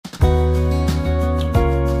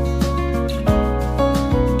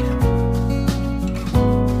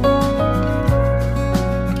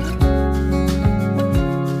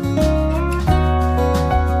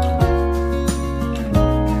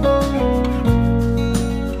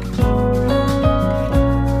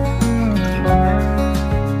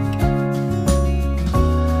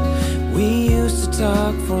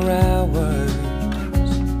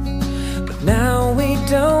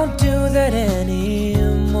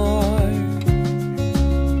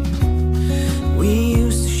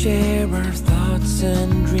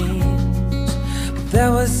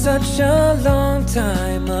such a long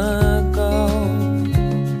time ago.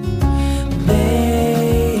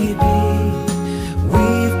 Maybe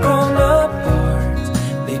we've grown apart.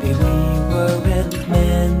 Maybe we weren't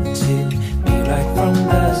meant to be right from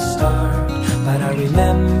the start. But I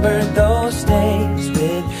remember those days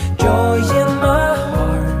with joy in my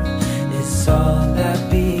heart. It's all that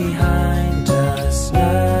behind us now.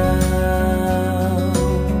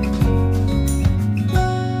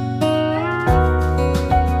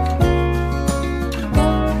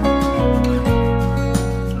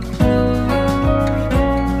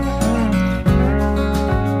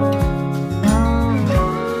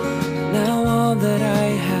 Now all that I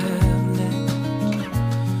have left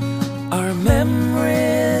are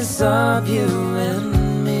memories of you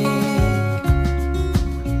and me.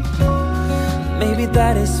 Maybe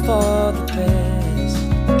that is for the best,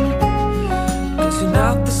 'cause you're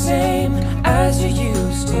not the same as you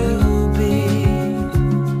used to be.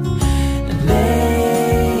 And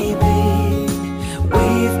maybe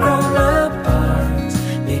we've grown apart.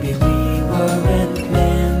 Maybe we weren't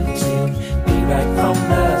meant to be right from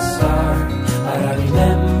the start. But I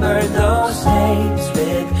remember those days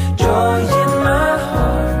with joy in my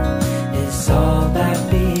heart. It's all that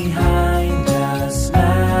behind us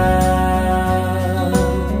now.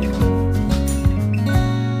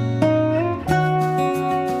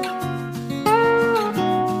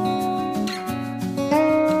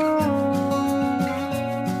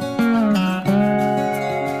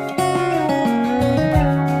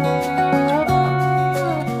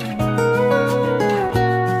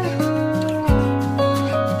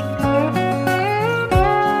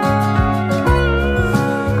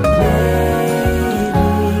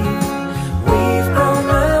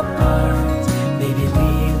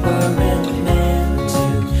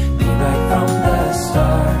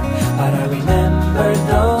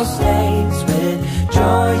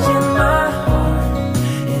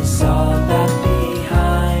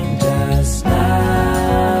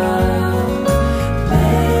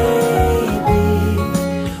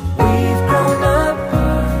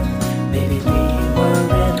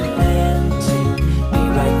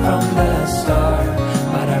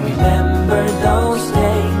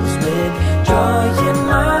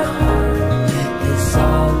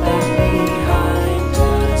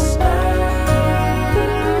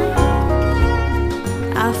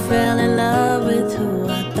 I fell in love with who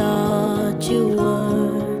I thought you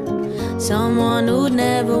were, someone who'd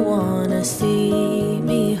never wanna see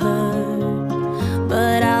me hurt.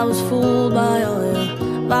 But I was fooled by all your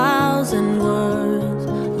vows and words.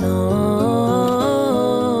 No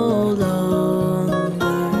longer.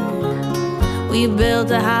 We built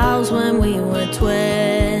a house when we were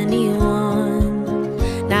 21.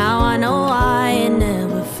 Now I know why it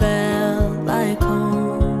never felt like home.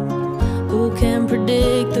 Who can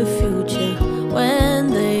predict the future when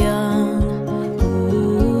they're young?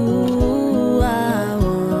 Ooh, I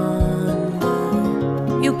wonder.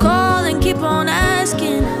 You call and keep on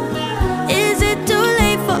asking, is it too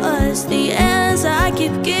late for us? The answer I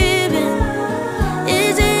keep giving,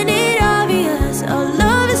 isn't it obvious? Our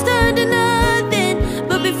love is turned to nothing.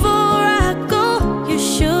 But before I go, you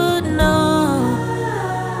should know,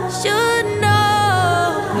 should know.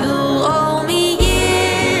 You owe me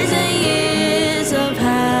years and years of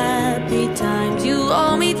happy times. You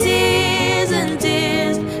owe me tears and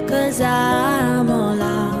tears, 'cause I'm all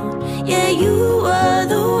out. Yeah, you were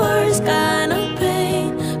the worst kind of pain,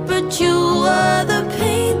 but you were the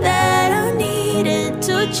pain that I needed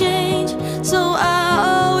to change. So I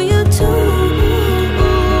owe you too,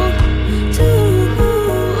 yeah,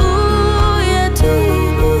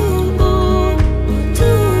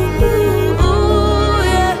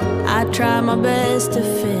 yeah. I tried my best to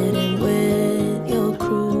fit in with your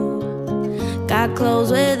crew. Got close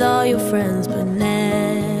with all your friends, but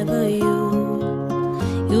never you.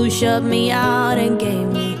 You shut me out and gave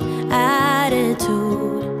me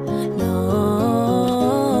attitude. No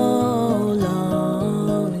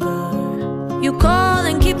longer. You call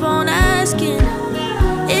and keep on asking,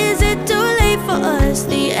 is it too late for us?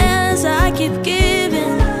 The answer I keep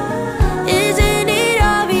giving, isn't it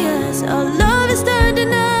obvious? Our love is turned to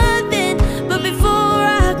nothing. But before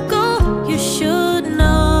I go, you should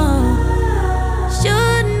know,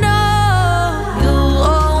 should know. You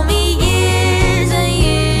owe me years and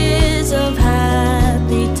years of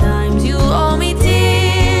happy times. You owe me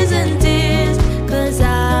tears and tears, 'cause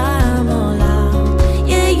I'm all out.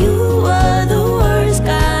 Yeah, you were the worst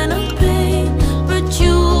kind of pain, but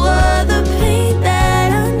you were the pain that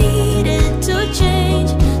I needed to change.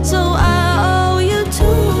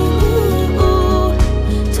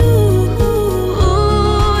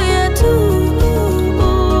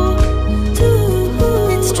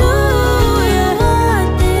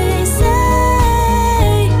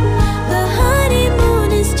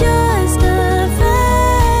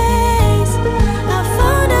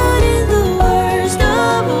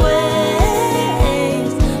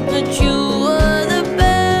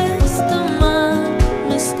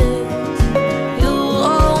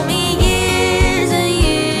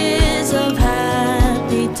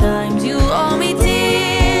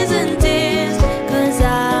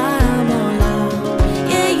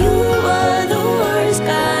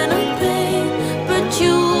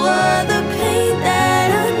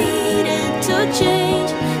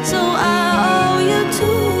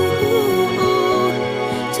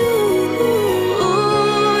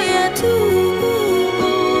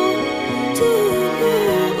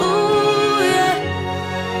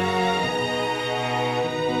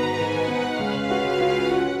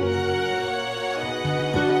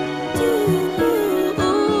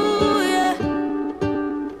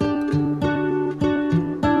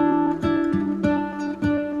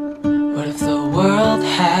 the world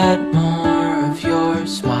had more of your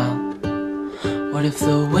smile? What if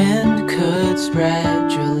the wind could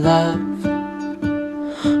spread your love?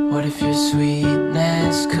 What if your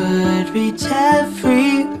sweetness could reach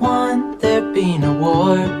everyone? There'd be no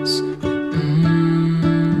wars.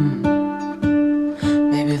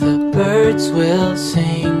 Maybe the birds will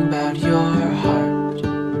sing about your heart.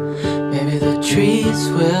 Maybe the trees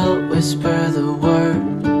will whisper the word.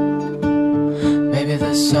 Maybe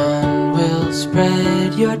the sun will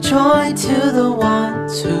spread your joy to the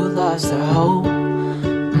ones who lost their hope.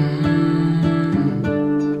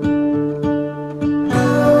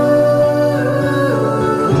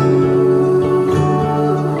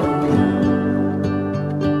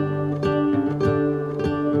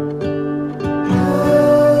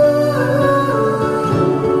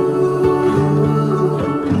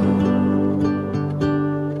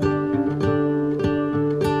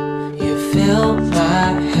 Fill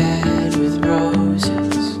my head with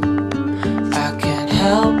roses. I can't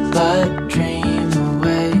help but dream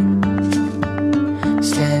away,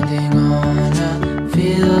 standing on a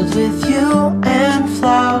field with you and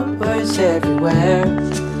flowers everywhere.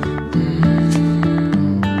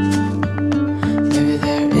 Maybe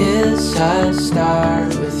there is a star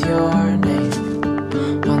with your name.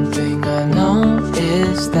 One thing I know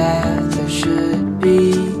is that there should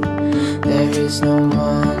be. There is no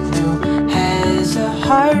one who has a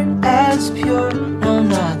heart as pure, no,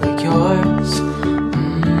 not like yours.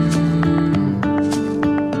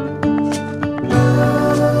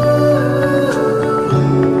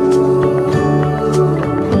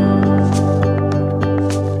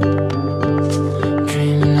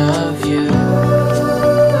 Dreaming of you.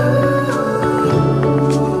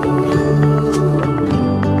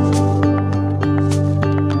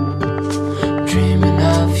 Dreaming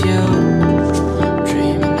of you.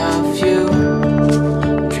 Dreaming of you.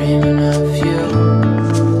 Dreaming of you.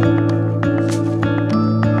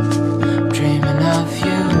 Dreaming of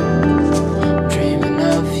you. Dreaming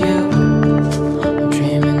of you.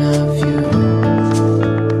 Dreaming of you.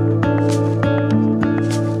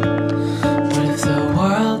 What if the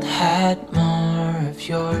world had more of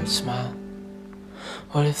your smile?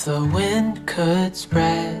 What if the wind could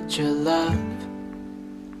spread your love?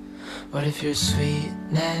 What if your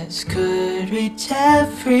sweetness could reach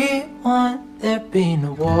everyone? There'd be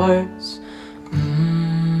no wars.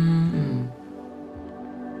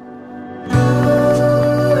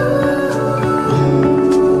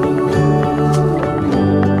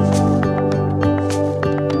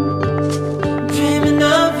 Dreaming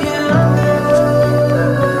of you.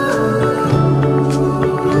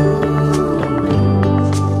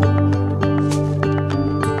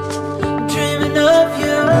 Dreaming of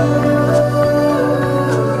you.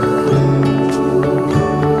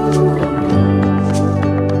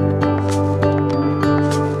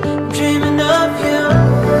 Dreaming of you.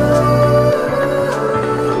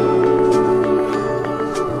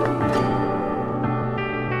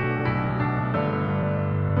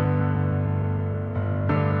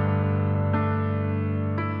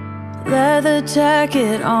 Leather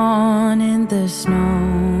jacket on in the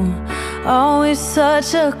snow. Always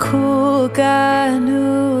such a cool guy.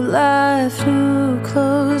 New life, new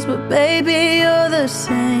clothes, but baby, you're the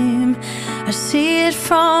same. I see it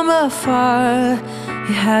from afar.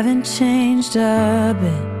 You haven't changed a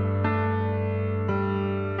bit.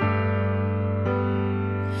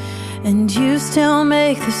 And you still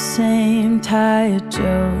make the same tired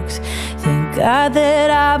jokes. Thank God that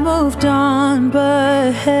I moved on,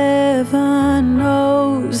 but heaven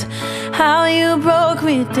knows how you broke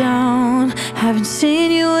me down. Haven't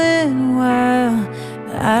seen you in a while,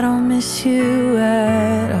 but I don't miss you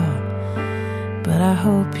at all. But I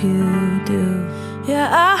hope you do. Yeah,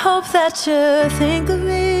 I hope that you think of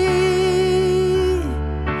me.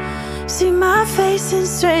 See my face in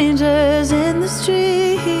strangers in the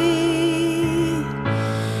street.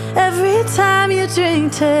 Every time you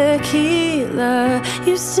drink tequila,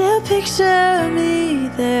 you still picture me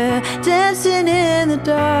there, dancing in the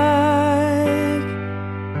dark.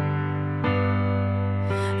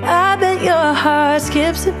 I bet your heart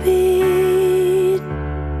skips a beat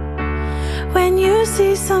when you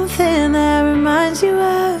see something that reminds you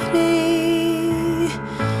of me.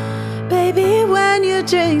 Baby, when you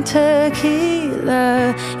drink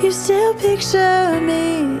tequila, you still picture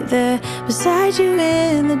me there beside you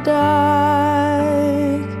in the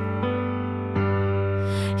dark.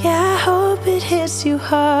 Yeah, I hope it hits you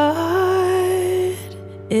hard.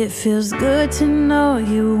 It feels good to know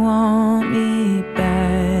you want me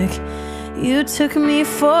back. You took me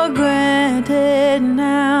for granted,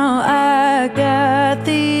 now I got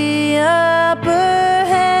the upper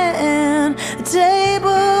hand.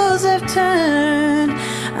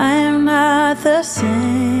 not the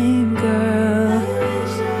same, girl.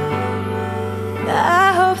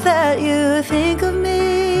 I hope that you think of me.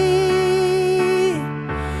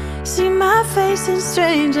 See my face in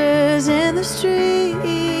strangers in the street.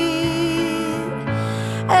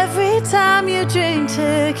 Every time you drink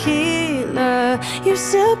tequila, you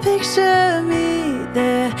still picture me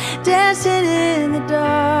there, dancing in the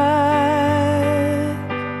dark.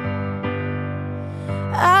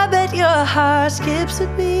 I bet your heart skips a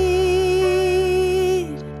beat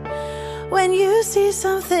when you see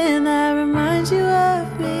something that reminds you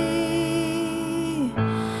of me.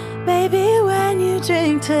 Baby, when you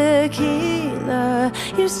drink tequila,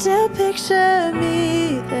 you still picture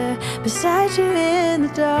me there beside you in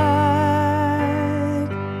the dark.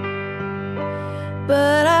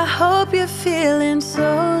 But I hope you're feeling so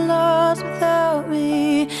lost without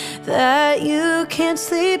me that you can't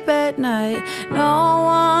sleep at night. No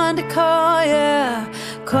one to call, yeah.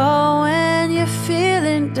 Call when you're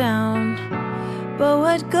feeling down. But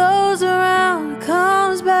what goes around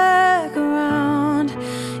comes back around.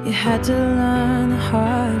 You had to learn the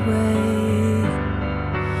hard way.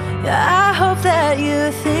 Yeah, I hope that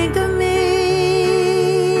you think of me.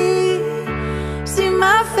 See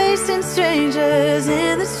my face in strangers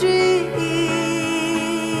in the street.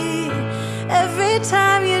 Every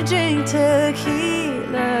time you drink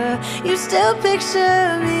tequila, you still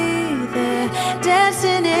picture me there,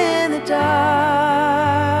 dancing in the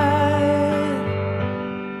dark.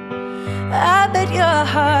 I bet your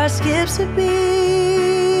heart skips a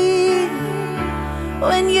beat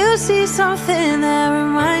when you see something that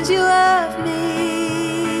reminds you of me.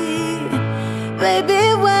 Baby,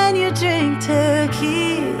 when you drink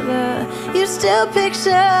tequila, you still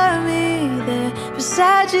picture me there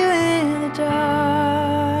beside you in the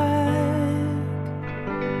dark.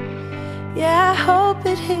 Yeah, I hope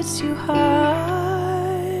it hits you hard.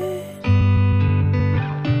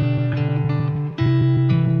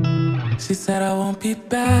 She said I won't be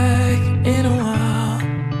back in a while,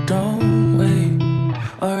 don't wait.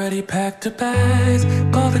 Already packed her bags,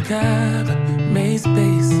 called the cab, made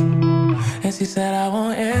space. And she said I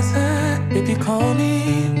won't answer if you call me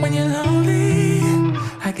when you're lonely.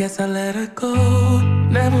 I guess I let her go,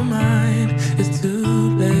 never mind, it's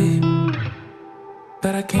too late.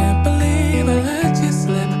 But I can't believe I let you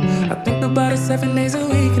slip. I think about it 7 days a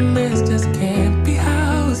week, and this just can't be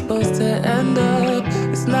how it's supposed to end up.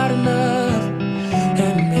 It's not enough,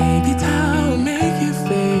 and maybe time will make you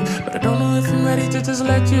fade, but I don't know if I'm ready to just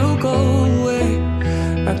let you go away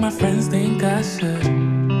like my friends think I should.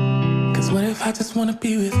 Cause what if I just wanna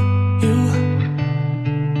be with you?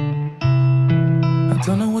 I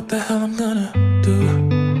don't know what the hell I'm gonna do,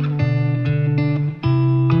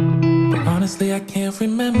 but honestly I can't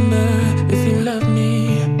remember if you love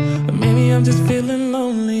me, or maybe I'm just feeling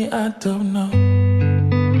lonely, I don't know.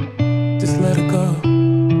 Just let her go.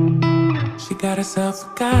 She got herself a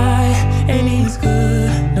guy, and he's good,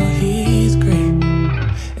 no he's great.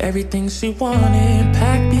 Everything she wanted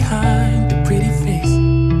packed behind a pretty face.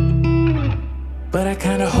 But I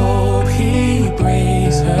kinda hope he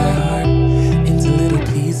breaks her heart into little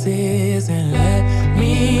pieces and let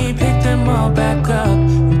me pick them all back up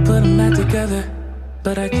and put them back together.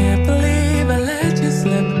 But I can't believe I let you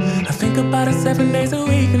slip. I think about it 7 days a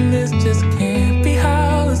week, and this just can't be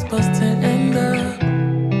how it's supposed to end up.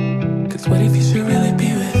 Cause what if you should really be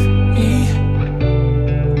with me?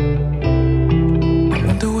 I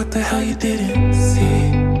wonder what the hell you didn't see.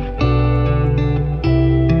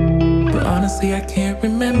 But honestly I can't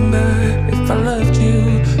remember if I loved you,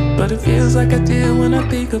 but it feels like I did when I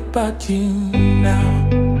think about you now.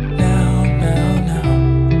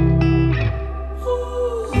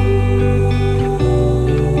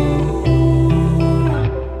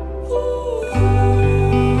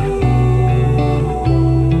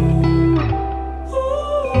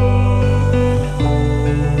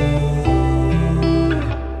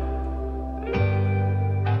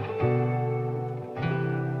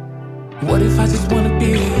 What if I just wanna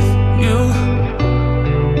be with you?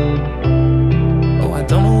 Oh, I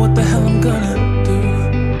don't know what the hell I'm gonna do,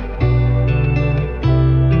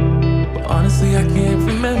 but honestly I can't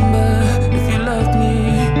remember if you loved me,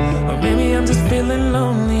 or maybe I'm just feeling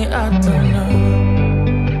lonely, I don't know.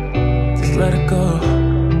 Just let it go.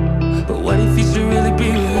 But what if you should really be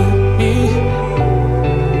with me?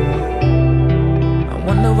 I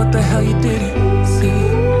wonder what the hell you didn't see.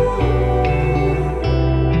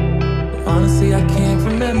 Honestly, I can't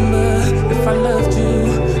remember if I loved you,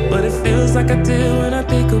 but it feels like I do when I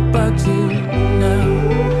think about you now.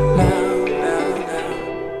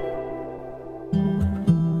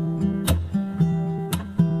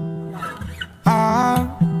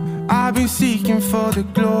 I've been seeking for the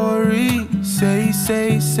glory.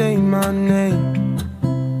 Say my name.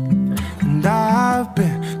 And I've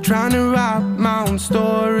been trying to write my own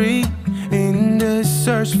story in the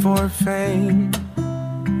search for fame.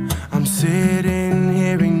 I'm sitting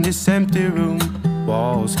here in this empty room,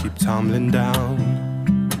 walls keep tumbling down,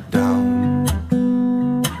 down.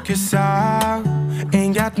 'Cause I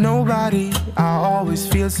ain't got nobody. I always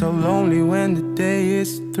feel so lonely when the day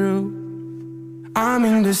is through. I'm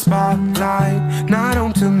in the spotlight, night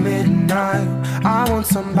on till midnight. I want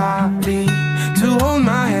somebody to hold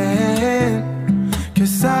my hand.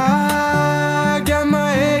 'Cause I got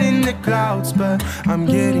my head in the clouds, but I'm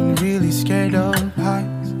getting really scared of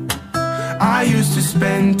heights. I used to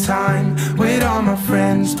spend time with all my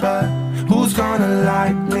friends, but who's gonna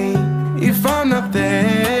like me if I'm not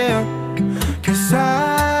there? 'Cause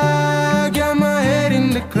I got my head in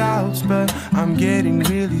the clouds, but I'm getting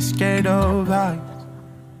really scared of heights.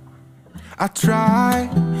 I try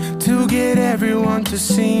to get everyone to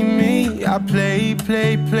see me. I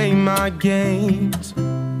play my games,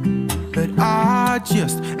 but I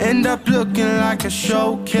just end up looking like a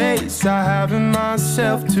showcase. I haven't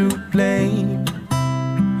myself to blame.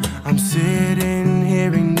 I'm sitting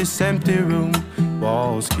here in this empty room,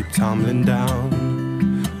 walls keep tumbling down,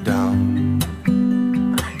 down.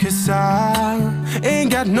 'Cause I ain't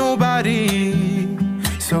got nobody,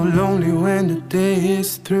 so lonely when the day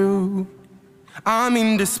is through. I'm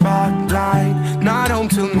in the spotlight, not on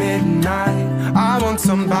till midnight. I want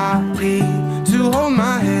somebody to hold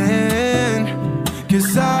my hand.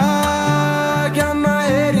 'Cause I got my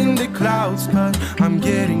head in the clouds, but I'm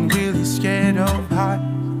getting really scared of heights.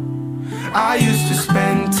 I used to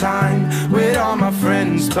spend time with all my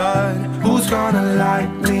friends, but who's gonna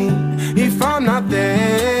like me if I'm not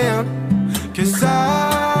there? 'Cause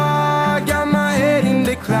I got my head in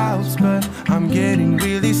the clouds, but I'm getting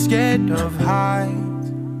really scared of heights.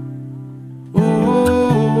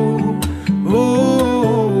 Ooh,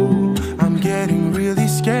 ooh, I'm getting really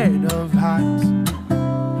scared of heights.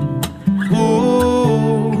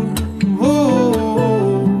 Ooh,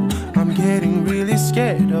 ooh, I'm getting really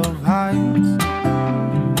scared of heights.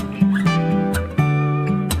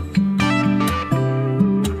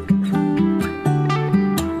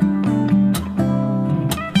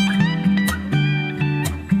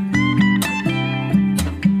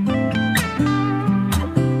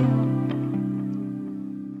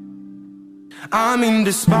 I'm in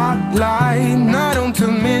the spotlight, not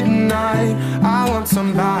until midnight. I want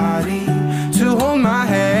somebody to hold my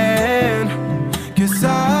hand. 'Cause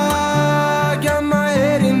I got my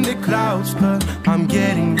head in the clouds, but I'm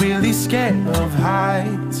getting really scared of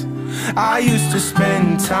heights. I used to spend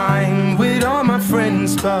time with all my friends,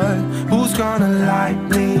 but who's gonna like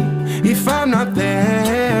me if I'm not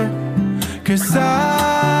there? 'Cause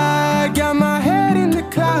I got my head in the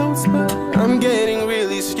clouds, but I'm getting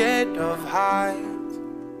really scared of heights.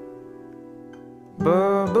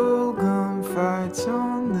 Bubblegum fights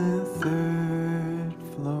on the 3rd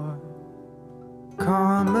floor.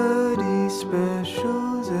 Comedy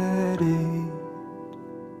specials at 8.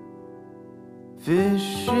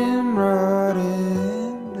 Fishing rod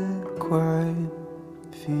in the quiet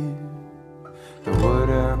field. And what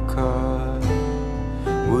I caught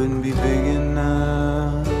wouldn't be big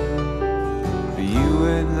enough for you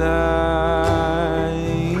and lie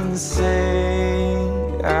and say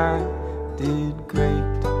I did great.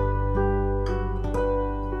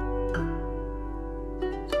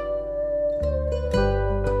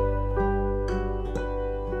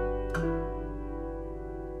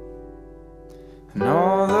 And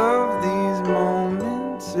all of these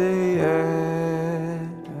moments, they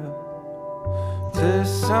add up to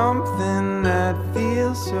something that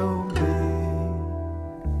feels so big.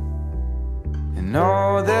 And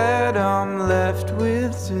all that I'm left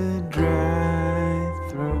with's a dry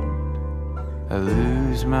throat. I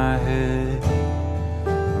lose my head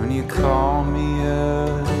when you call me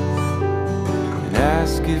up and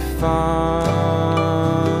ask if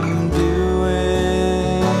I'm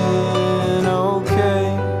doing okay.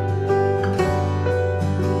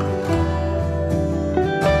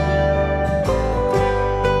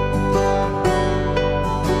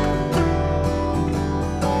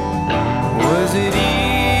 Was it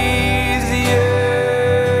easier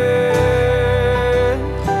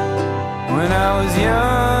when I was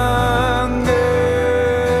younger?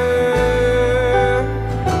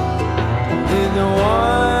 Did the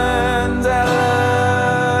ones I loved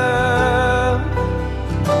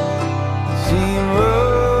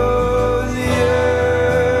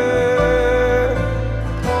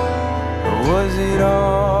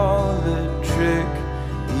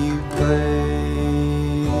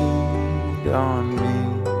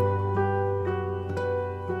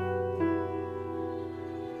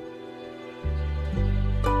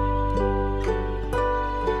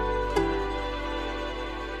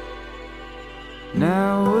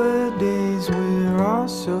Nowadays we're all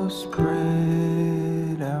so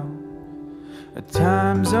spread out, a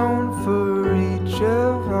time zone for each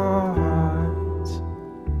of our hearts.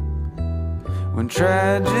 When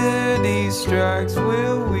tragedy strikes,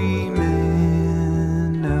 will we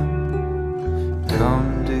mend up,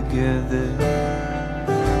 come together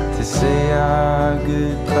to say our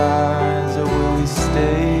goodbyes, or will we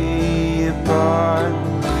stay apart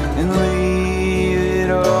and leave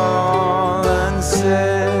it all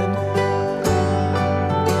unsaid?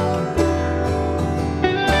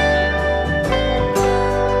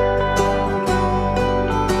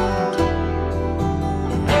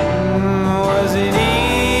 Was it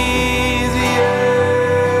easier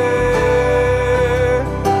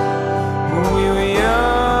when we were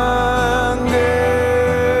younger?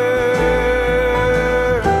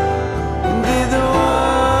 Did the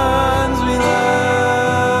ones we love,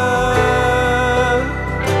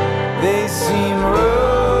 they seem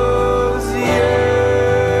rosier?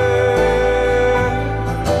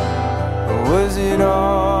 Or was it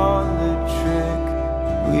all the trick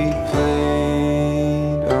we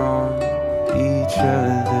played on each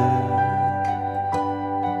other?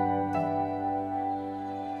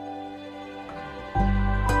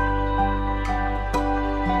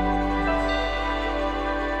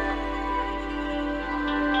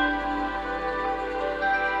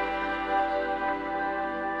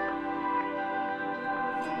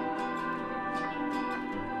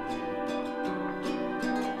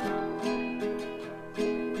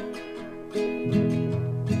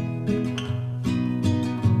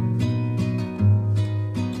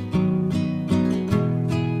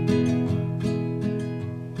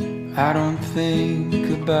 I don't think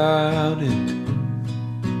about it,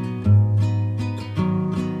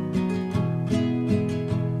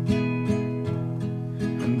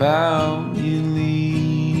 about you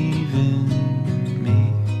leaving me.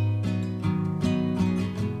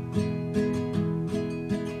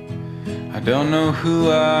 I don't know who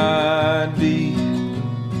I'd be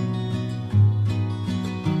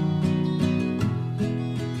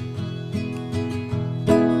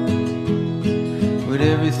would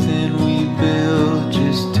everything we built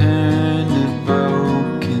just turn to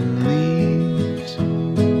broken leaves.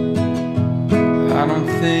 I don't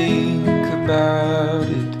think about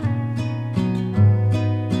it,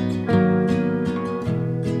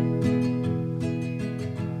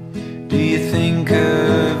 do you think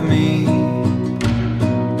of me?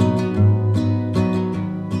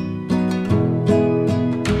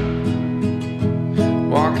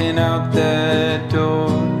 Walking out that door,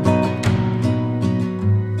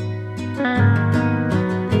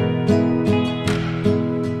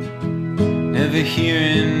 never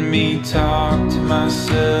hearing me talk to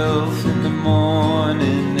myself in the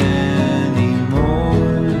morning anymore.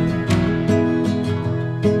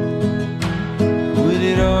 Would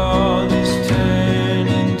it all just turn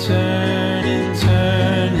and turn and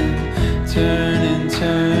turn and turn and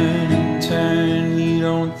turn and turn? You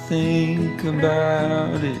don't think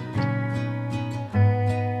about it,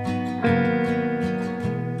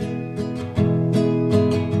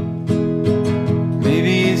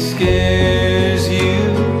 maybe it scares you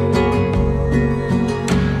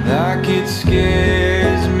like it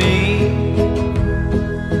scares me.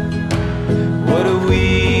 What do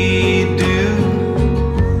we do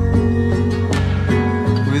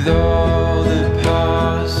with all the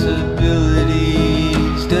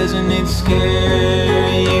possibilities? Doesn't it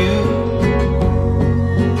scare you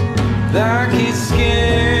like it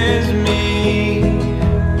scares me?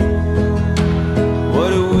 What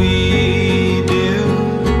do we do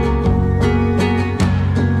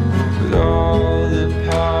with all the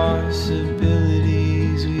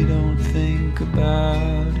possibilities? We don't think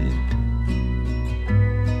about it,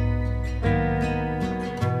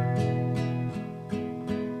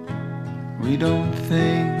 we don't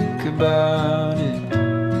think about it.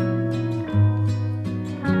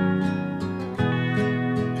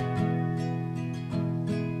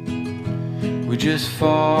 We just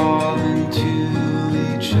fall into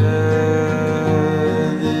each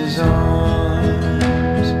other's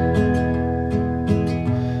arms,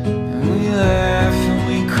 and we laugh and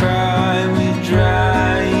we cry and we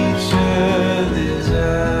dry each other's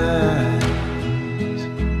eyes,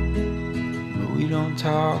 but we don't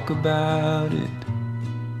talk about it.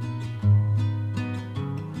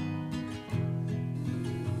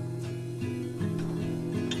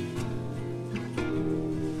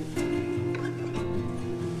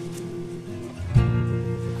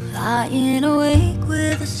 Lying awake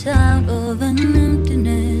with the sound of an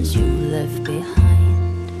emptiness you left behind.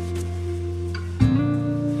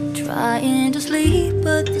 Try trying to sleep,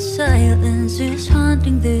 but the silence is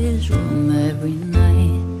haunting this room every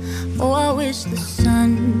night. Oh, I wish the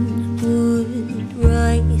sun would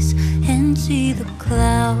rise and see the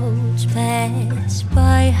clouds pass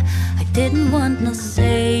by. I didn't want to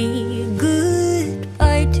say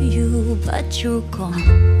goodbye to you, but you're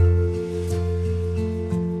gone.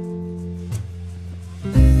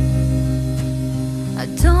 I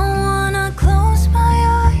don't wanna close my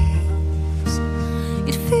eyes.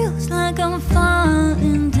 It feels like I'm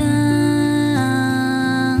falling down,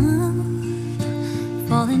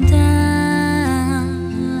 falling down.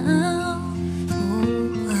 Oh,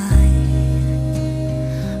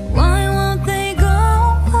 why won't they go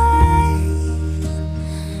away?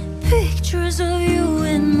 Pictures of you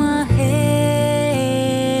in my head.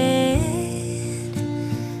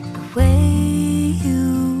 The way you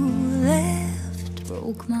left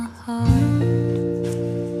broke my heart.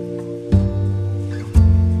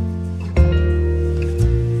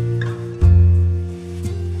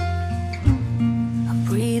 I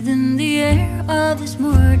breathe in the air of this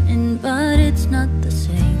morning, but it's not the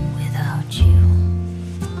same without you.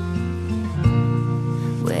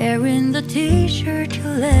 Wearing the t-shirt you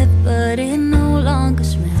left, but it no longer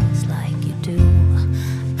smells like you do.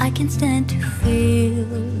 I can't stand to feel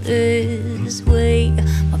this way.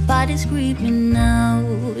 My body's screaming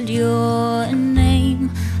out your name.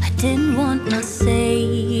 I didn't want to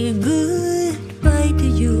say goodbye to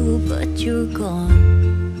you, but you're gone.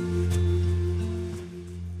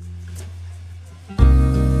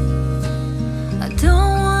 I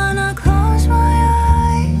don't wanna close my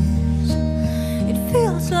eyes. It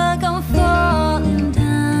feels like I'm falling down,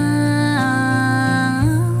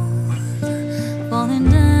 falling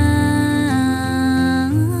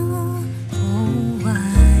down. Oh,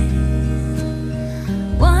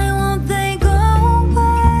 why won't they go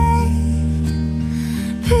away?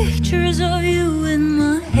 Pictures of you in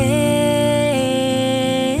my head.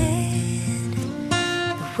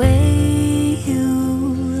 The way you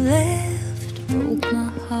left broke my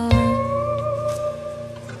heart.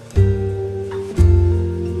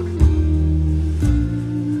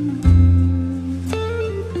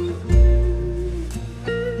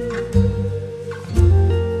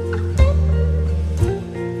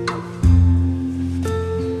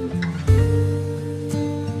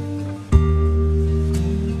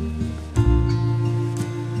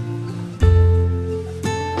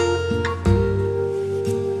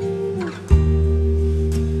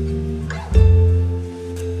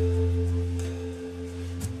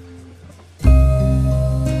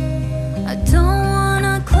 I don't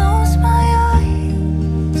wanna close my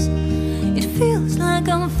eyes. It feels like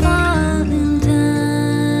I'm falling down,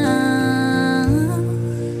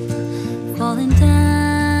 falling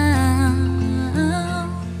down.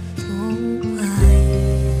 Oh,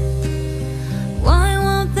 why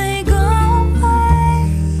won't they go away?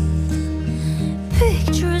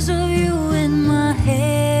 Pictures of you in my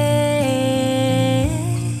head.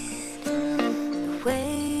 The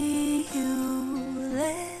way you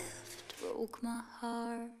left broke my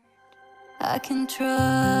heart. I can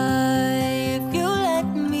try if you let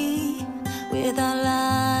me. Without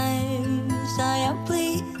lives, I am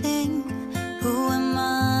bleeding. Who am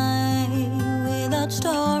I without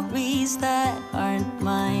stories that aren't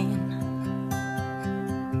mine?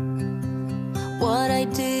 What I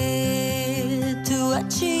did to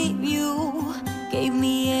achieve you gave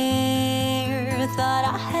me air, thought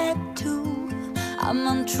I had to. I'm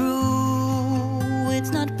untrue,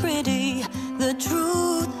 it's not pretty. The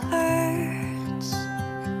truth hurts.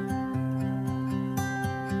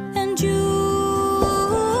 And you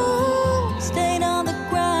stayed on the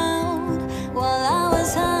ground while I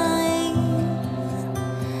was high.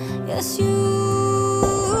 Yes, you've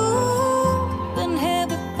been here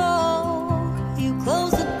before. You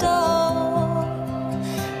closed the door.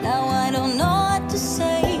 Now I don't know what to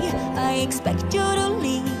say. I expect you to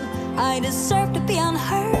leave. I deserve to be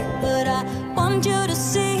unheard, but I want you to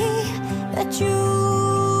see that you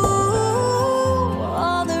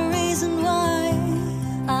are the reason why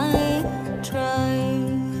I try.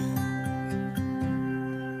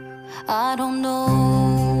 I don't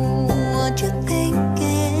know what you're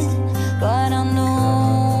thinking, but I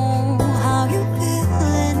know how you're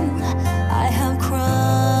feeling. I have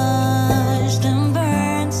crushed and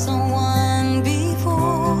burned someone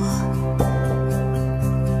before,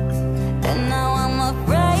 and now I'm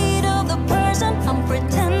afraid of the person I'm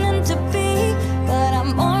pretending to be. But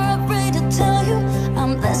I'm more afraid to tell you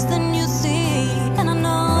I'm less than you see. And I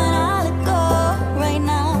know when I let go right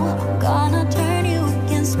now, I'm gonna turn you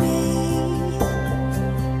against me.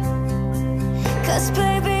 'Cause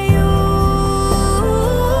baby, you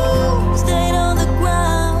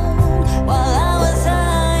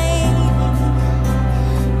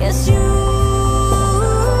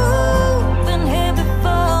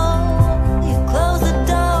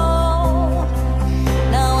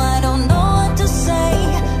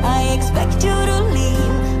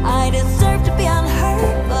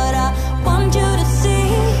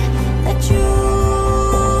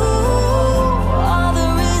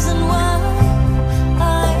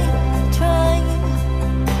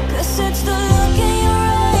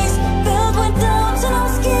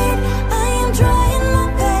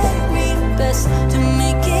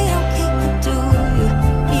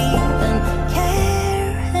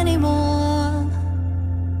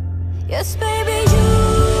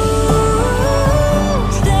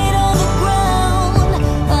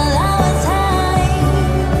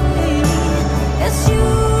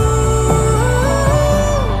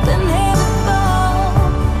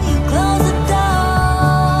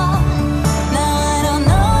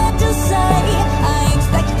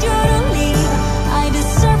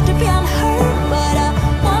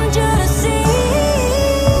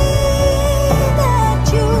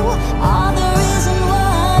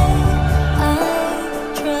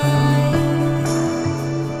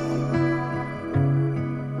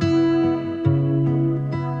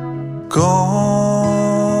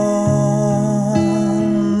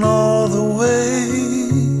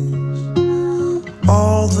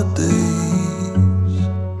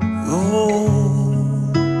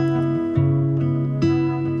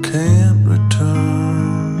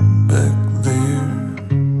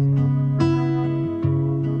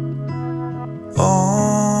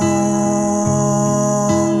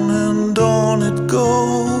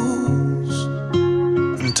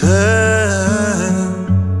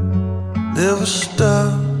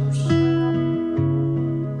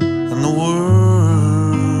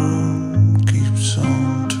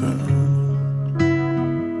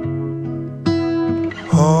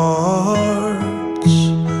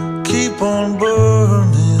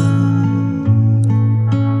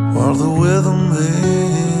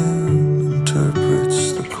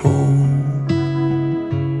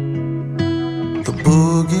The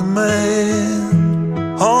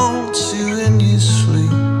boogeyman haunts you in your sleep,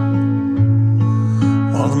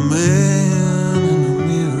 while the man in the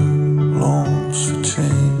mirror longs for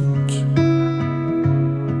change.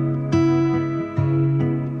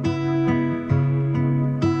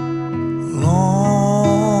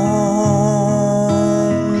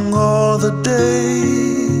 Long are the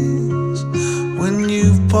days when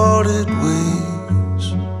you've parted ways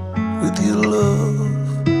with your love.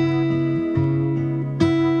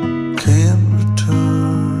 Can't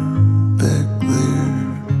return back there.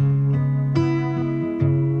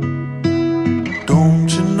 Don't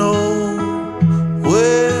you know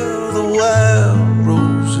where the wild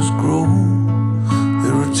roses grow?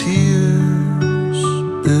 There are tears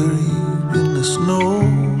buried in the snow.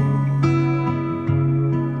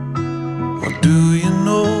 Or do you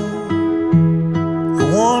know the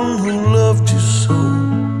one who loved you so?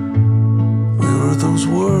 Where are those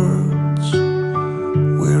words?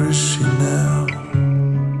 Where is she now?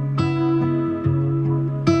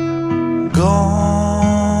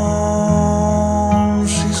 Gone,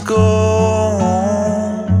 she's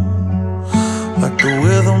gone. Like the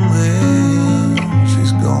weatherman,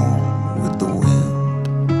 she's gone with the wind.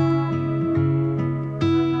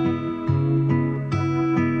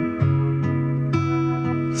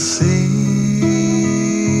 See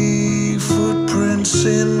footprints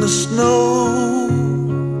in the snow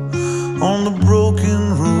on the broken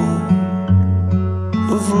road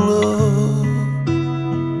of love,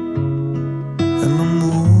 and the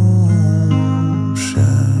moon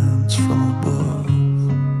shines from above.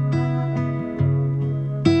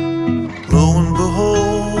 Lo and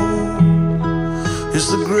behold, is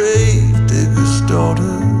the grave digger's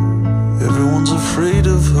daughter. Everyone's afraid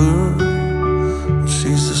of her, but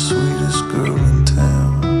she's the sweetest girl in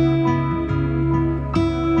town.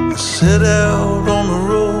 I set out on the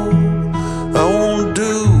road, I won't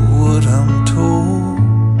do what I'm told.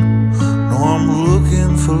 No, I'm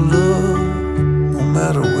looking for love, no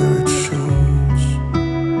matter where it shows.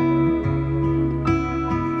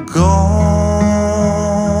 Gone,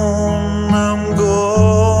 I'm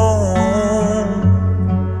gone.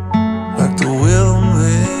 Like the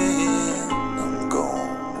weatherman, I'm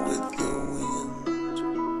gone with the wind.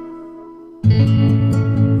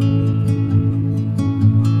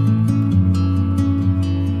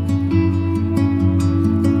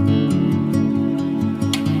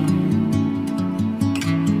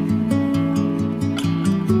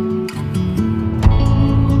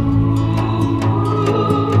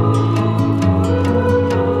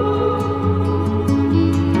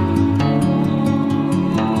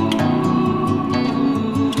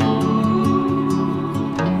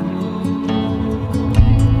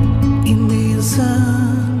 Indian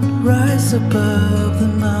sun rise above the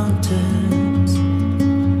mountains,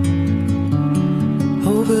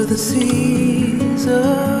 over the seas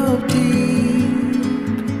of deep.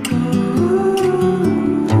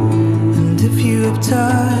 And if you have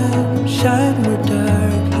time, shine where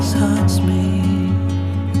darkness haunts me.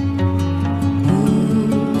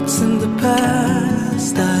 It's in the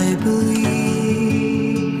past, I believe.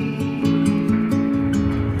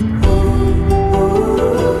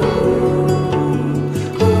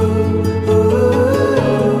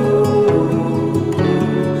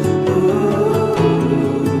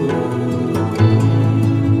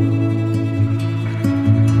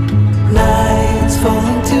 Nights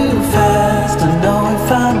falling too fast, I know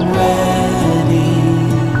if I'm ready.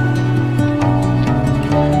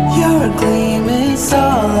 You're a gleam, it's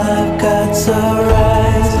all I've got, so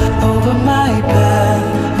rise over my path,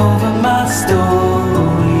 over my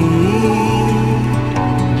story.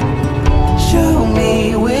 Show me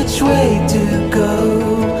which way to go,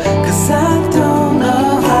 'cause I don't know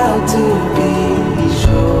how to be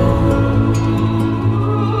sure.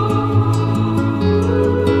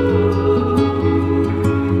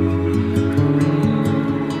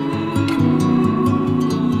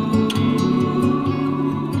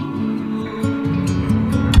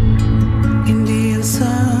 Indian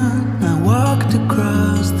sun, I walked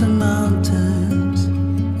across the mountains,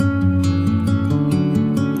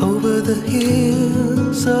 over the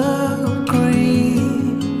hills of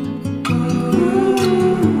green.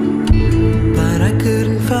 But I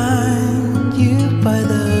couldn't find you by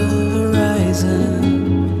the horizon.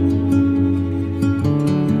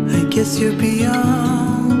 I guess you're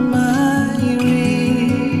beyond my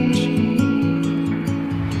reach.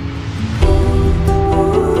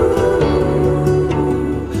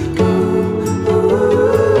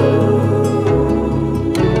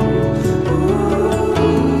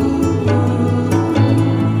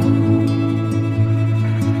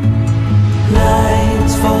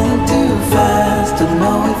 Nights falling too fast,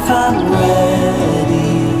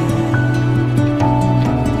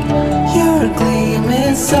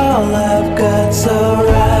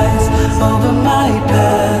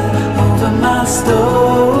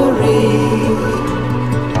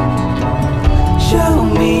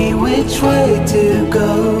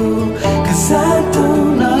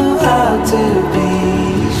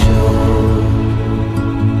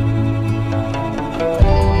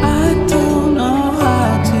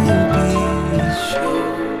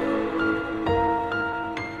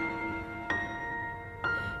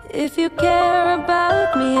 If you care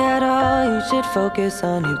about me at all, you should focus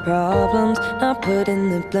on your problems, not putting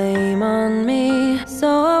the blame on me. So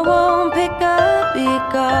I won't pick up your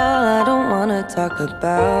call, I don't wanna talk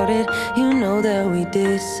about it. You know that we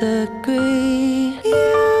disagree.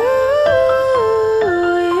 You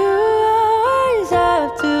always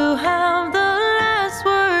have to have the last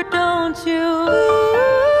word, don't you?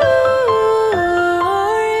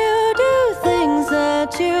 Or you do things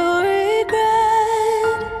that you regret.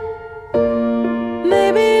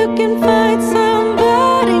 Maybe you can find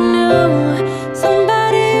somebody new,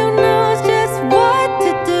 somebody who knows just what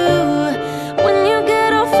to do. When you get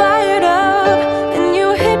all fired up and you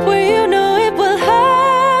hit where you know it will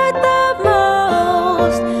hurt the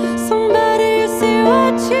most, somebody who see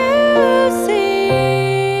what you see,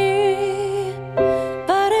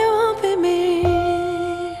 but it won't be me.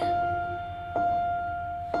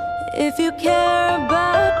 If you care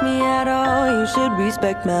about me at all, you should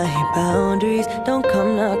respect my boundaries. Don't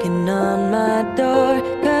come knocking on my door,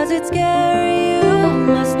 'cause it's scary, you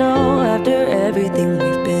must know. After everything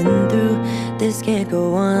we've been through, this can't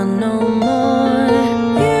go on no more.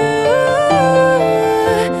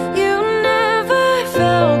 You never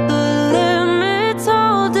felt the limits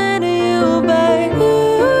holding you back.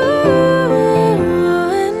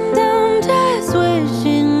 And I'm just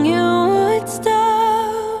wishing you would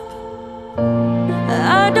stop.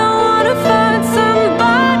 I don't wanna find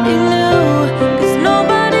somebody new, 'cause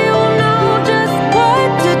nobody will know just what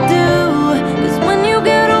to do. 'Cause when you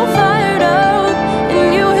get all fired up and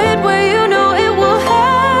you hit where you know it will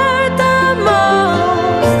hurt the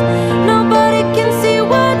most, nobody can see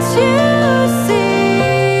what you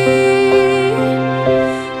see,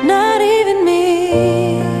 not even me.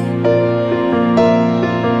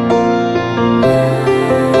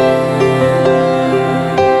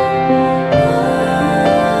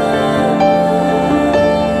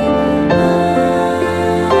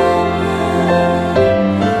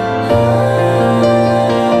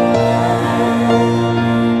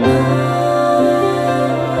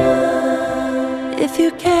 If you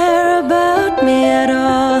care about me at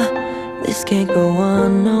all, this can't go on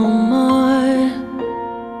no more.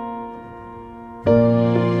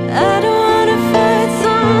 I don't wanna find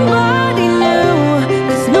somebody new,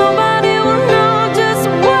 'cause nobody will know just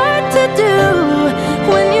what to do.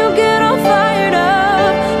 When you get all fired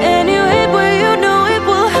up and you hit where you know it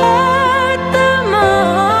will hurt the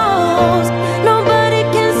most, nobody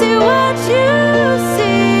can see what you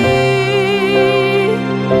see,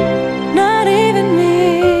 not even me.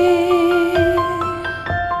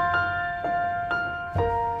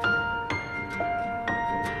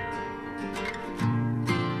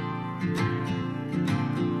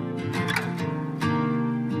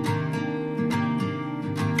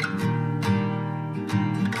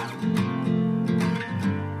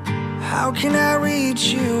 How can I reach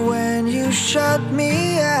you when you shut me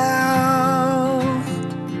out?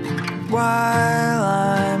 While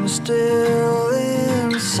I'm still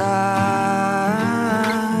inside,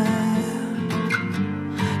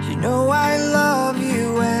 you know I love you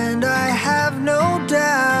and I have no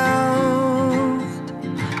doubt.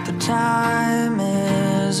 The time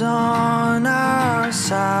is on our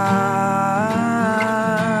side.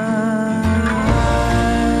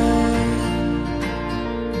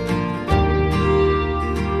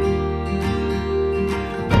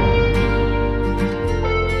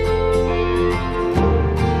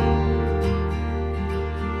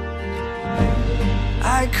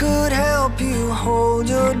 I could help you hold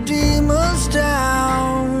your demons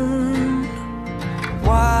down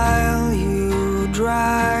while you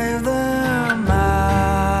drive them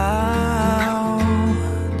out.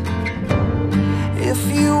 If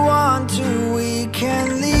you want to, we can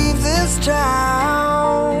leave this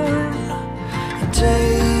town and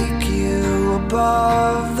take you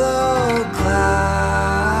above the clouds.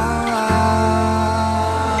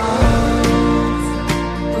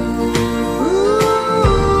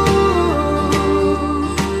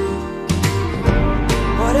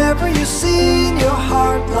 Whatever you see in your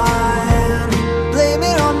heartline, blame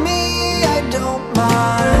it on me.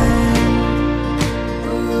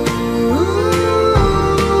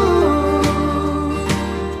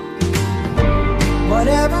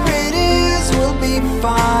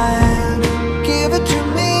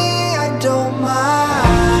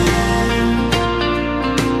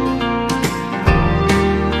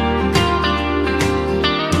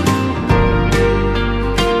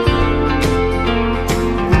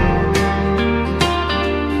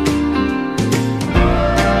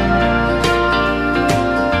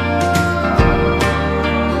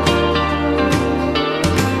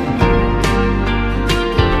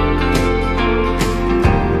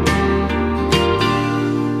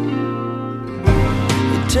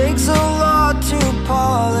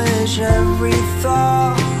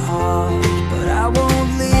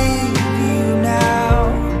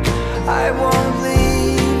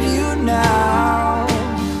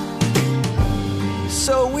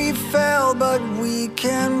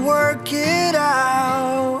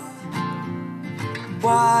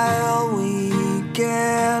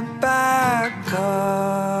 get back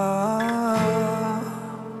up.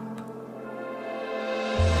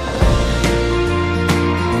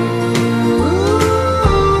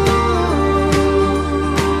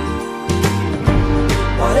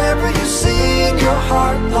 Whatever you see in your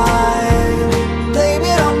heart line, blame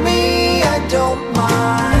it on me, I don't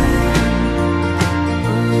mind.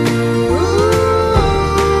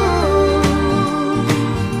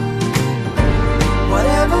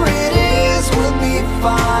 Whatever it is will be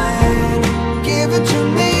fine. Give it to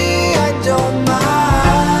me, I don't mind.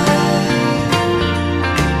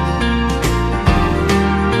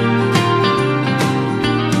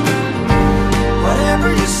 Whatever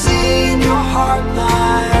you see in your heart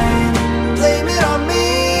line, blame it on me,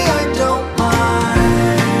 I don't mind.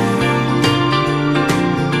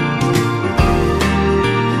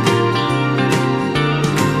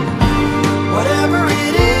 Whatever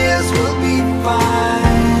it is will be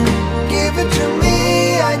fine. Give it to me,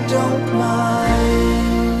 I don't mind.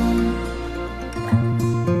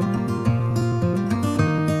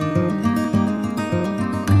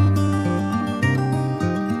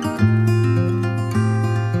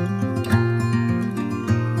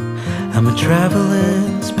 I'm a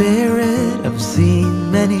traveling spirit, I've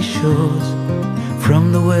seen many shores,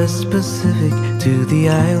 from the West Pacific to the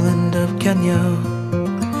island of Kenya.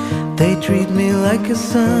 They treat me like a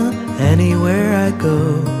son anywhere I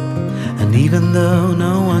go, and even though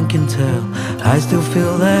no one can tell, I still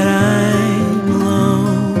feel that I'm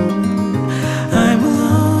alone. I'm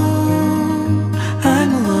alone,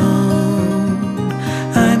 I'm alone,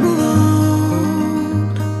 I'm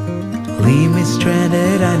alone. Leave me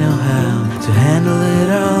stranded, I know how to handle it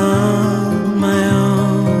all on my own.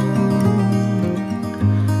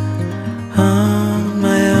 On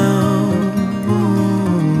my own.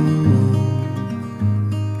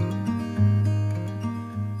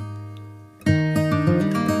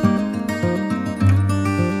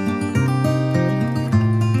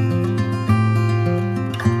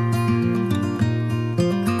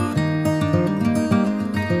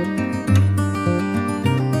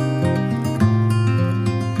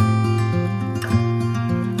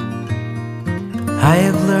 I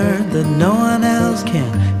have learned that no one else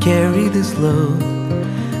can carry this load.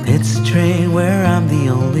 It's a train where I'm the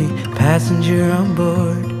only passenger on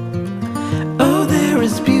board. Oh, there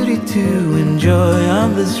is beauty to enjoy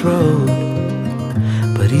on this road,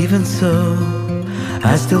 but even so,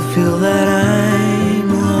 I still feel that I'm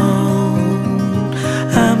alone.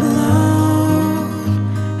 I'm alone,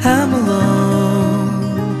 I'm alone,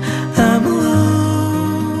 I'm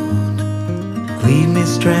alone. Leave me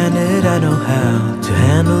stranded, I know how to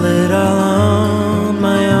handle it all on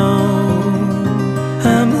my own.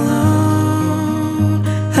 I'm alone,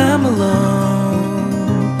 I'm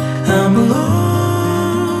alone, I'm alone.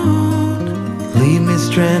 Leave me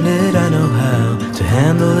stranded, I know how to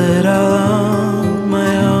handle it all on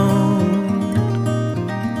my own.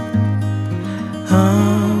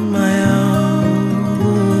 On my own.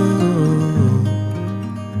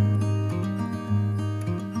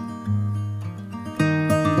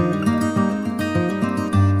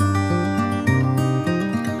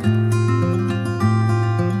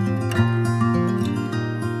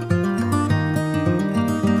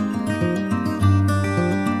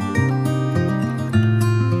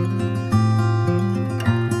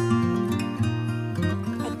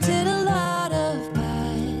 I did a lot of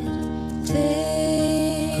bad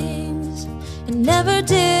things, and never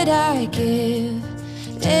did I give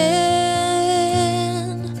in.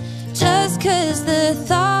 Just 'cause the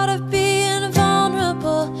thought of being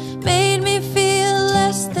vulnerable made me feel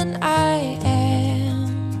less than I am.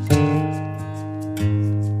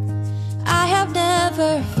 I have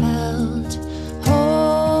never felt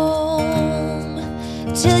home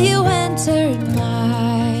till you entered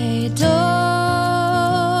my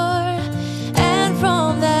door, and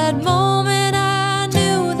from that moment I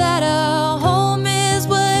knew that a home is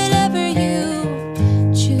whatever you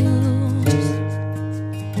choose.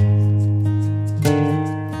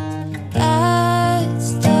 That's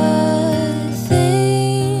the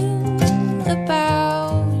thing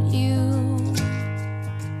about you.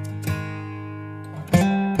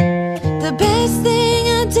 The best thing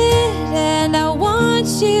I did, and I want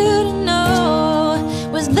you to know,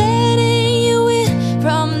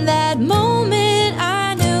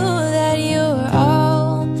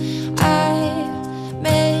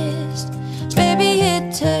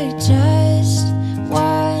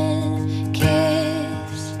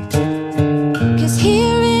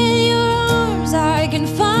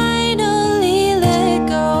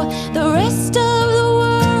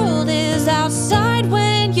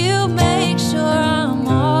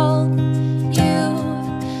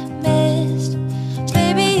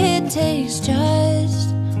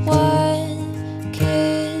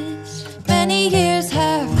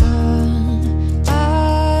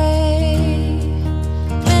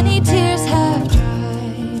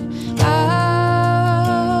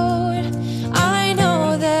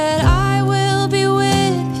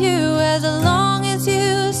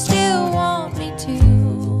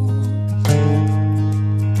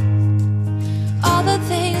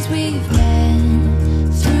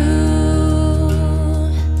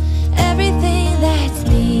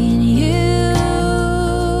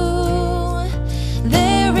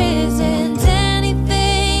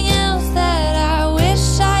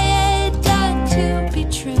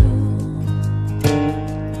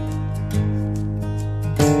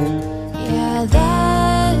 Yeah,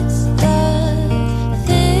 that's the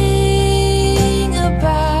thing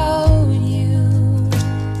about you.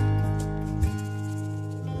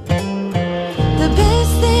 The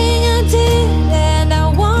best thing I did, and I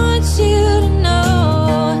want you to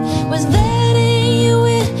know, was letting you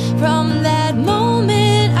in. From that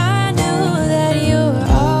moment I knew that you were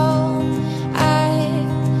all I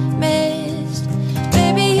missed.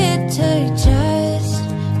 Baby, it took just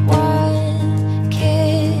one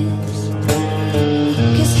kiss.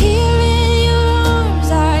 'Cause here in your arms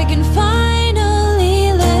I can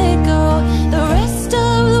finally let go. The rest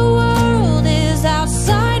of the world is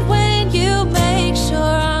outside when you make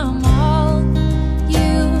sure I'm all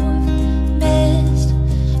you've missed.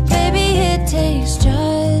 Baby, it takes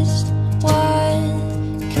just one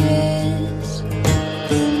kiss.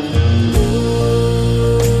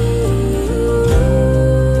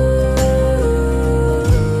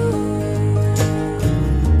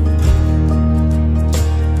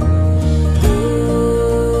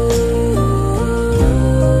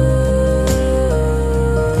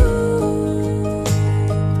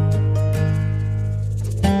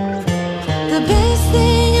 The best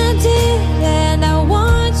thing I did, and I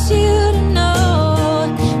want you to know,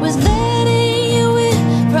 was letting you in.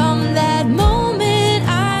 From that moment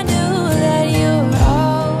I knew that you were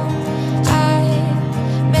all I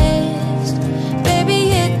missed. Baby,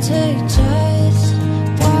 it took just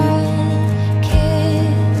one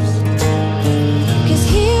kiss. 'Cause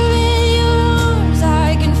here in your arms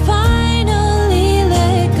I can finally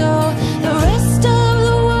let go. The rest of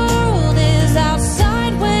the world is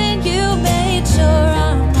outside when you made sure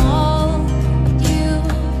I'm all you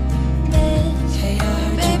missed. Hey, I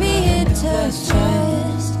heard Baby, you it got a took best friend.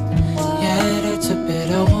 just Yeah, it hurts a bit,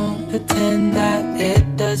 I won't pretend that it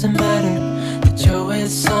doesn't matter that you're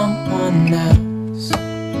with someone else.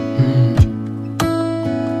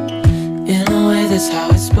 In a way, that's how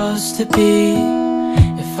it's supposed to be.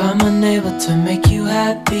 If I'm unable to make you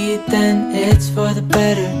happy, then it's for the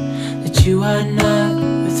better that you are not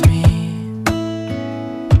with me.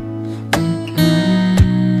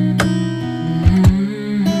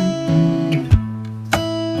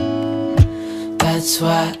 That's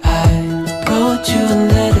why I wrote you a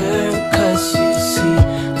letter. 'Cause you see,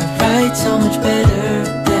 I write so much better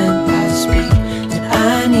than I speak. And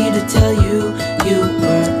I need to tell you, you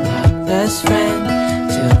were my best friend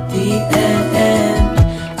till the end.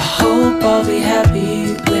 I hope I'll be happy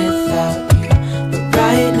without you, but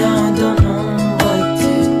right now I don't know what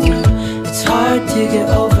to do. It's hard to get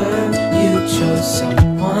over, you chose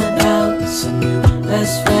someone else, a new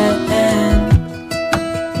best friend.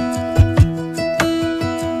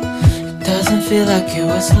 Doesn't feel like it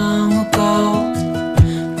was long ago.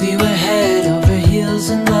 We were head over heels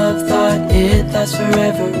in love, thought it'd last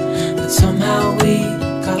forever, but somehow we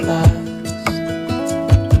got lost.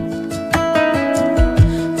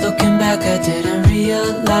 Looking back, I didn't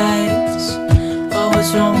realize what was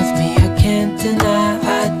wrong with me. I can't deny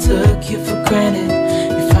I took you for granted.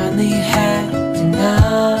 You finally had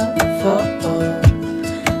enough.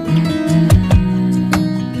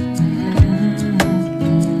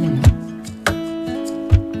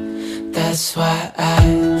 That's why I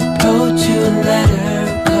wrote you a letter.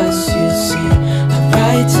 'Cause you see, I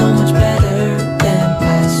write so much better than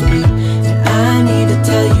I speak. And I need to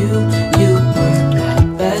tell you, you were my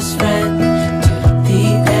best friend till the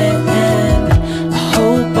end. I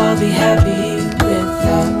hope I'll be happy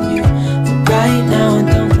without you, but right now I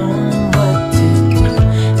don't know what to do.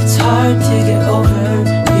 It's hard to get over,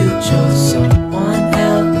 you chose someone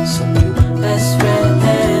else, a new best friend.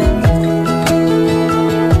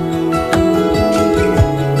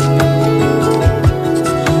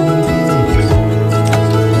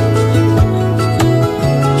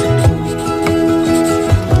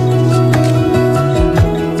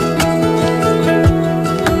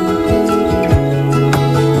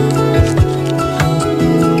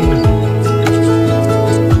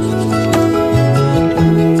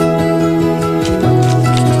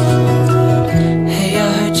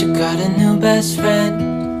 Best friend.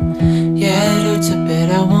 Yeah, it hurts a bit,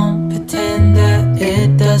 I won't pretend that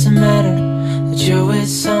it doesn't matter that you're with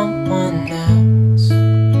someone else.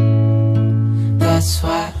 That's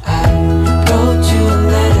why I wrote you a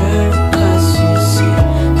letter. 'Cause you see,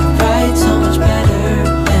 I write so much better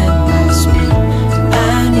than I speak. And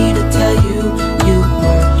I need to tell you, you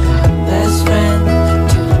were my best friend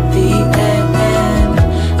till the end.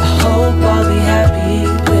 I hope I'll be happy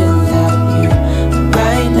without you, but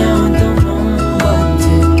right now I don't know what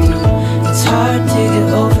to do. It's hard to get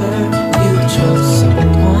over, you chose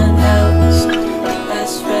someone else,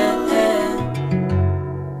 best friend.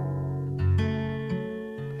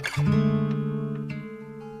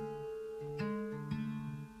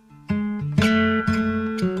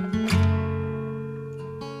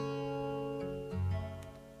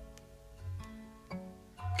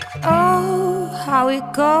 how it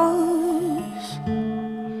goes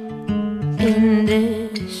in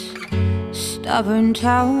this stubborn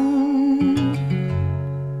town.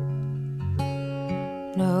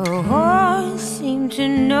 No one seems to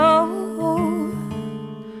know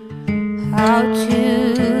how to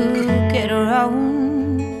get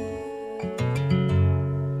around.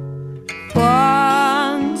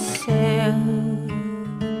 Once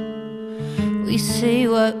we say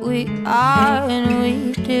what we are and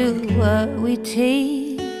we do what we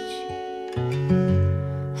teach.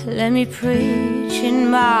 Let me preach in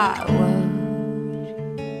my words.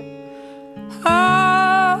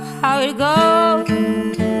 Oh, how it goes.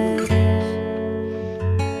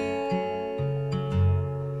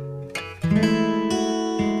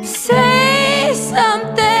 Say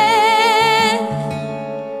something,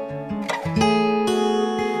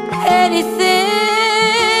 anything.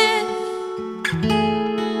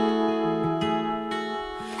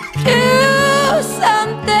 Do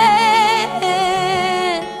something.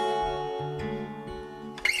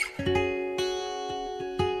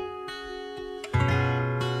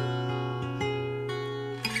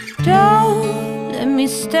 Don't let me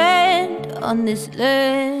stand on this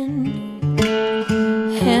land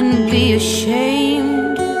and be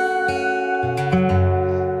ashamed.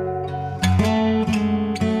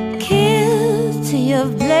 Guilty of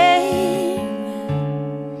blame,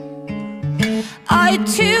 I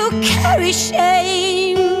too carry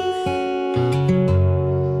shame.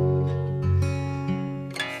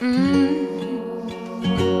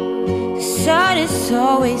 The sun is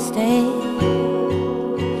always there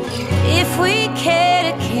if we care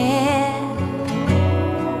to care.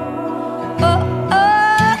 Oh,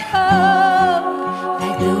 oh, oh,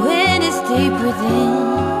 like the wind is deep within.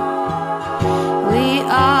 We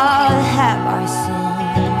all have our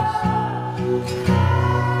sins.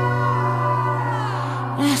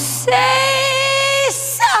 Now say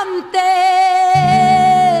something.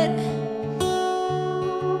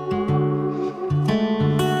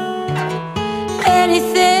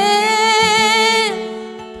 Anything.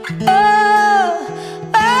 Oh,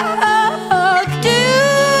 oh, oh, do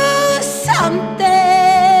something.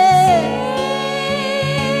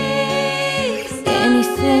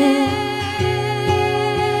 Anything.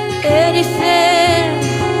 Anything.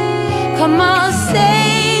 Come on,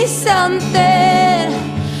 say something.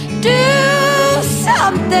 Do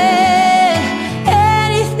something.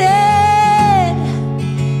 Anything.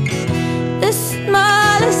 The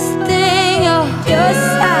smallest thing. Oh, your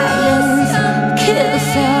silence kills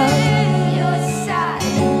us. Your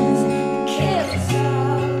silence kills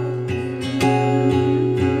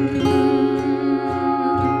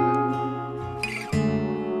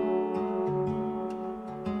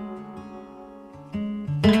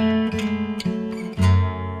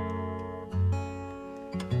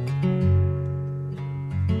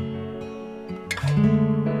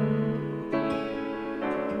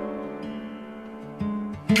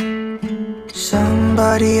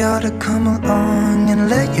Somebody ought to come along and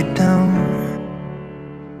let you down,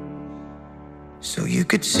 so you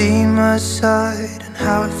could see my side and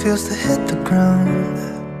how it feels to hit the ground.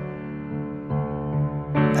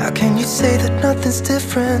 How can you say that nothing's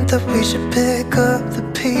different, that we should pick up the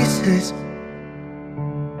pieces?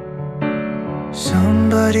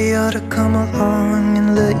 Somebody ought to come along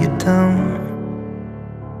and let you down.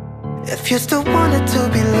 If you still wanted to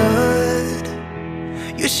be loved,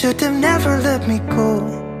 you should have never let me go.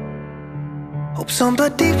 Hope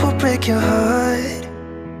somebody will break your heart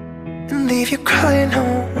and leave you crying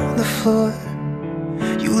on the floor.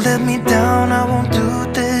 You let me down, I won't do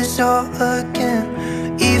this all again.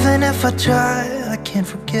 Even if I try, I can't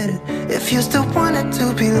forget it. If you still wanted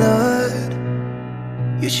to be loved,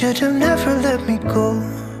 you should have never let me go.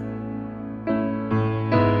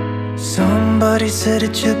 Somebody said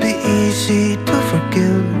it should be easy to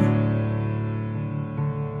forgive.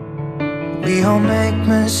 We all make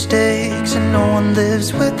mistakes and no one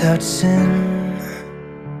lives without sin.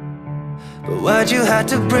 But why'd you have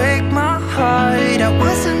to break my heart? I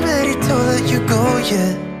wasn't ready to let you go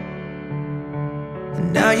yet.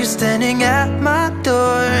 And now you're standing at my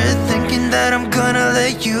door, thinking that I'm gonna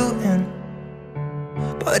let you in.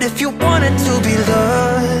 But if you wanted to be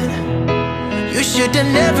loved, you should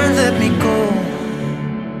have never let me go.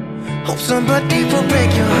 Hope somebody will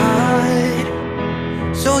break your heart,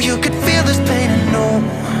 so you could feel this pain and know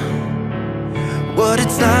what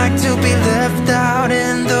it's like to be left out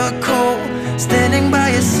in the cold, standing by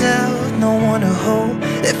yourself, no one to hold.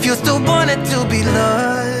 If you still wanted to be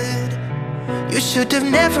loved, you should have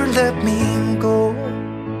never let me go.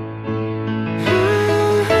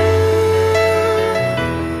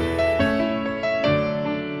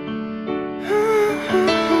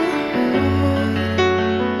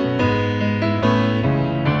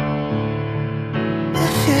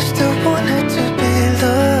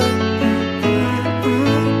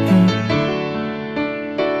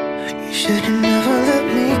 You should've never let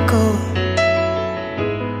me go.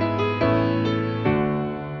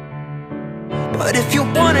 But if you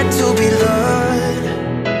wanted to be loved,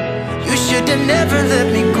 you should've never let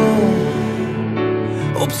me go.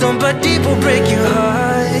 Hope somebody will break your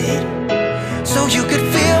heart, so you could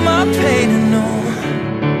feel my pain and know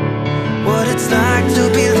what it's like to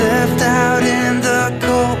be left out in the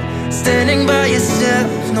cold, standing by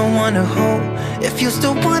yourself, no one to hold. If you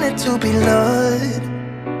still wanted to be loved,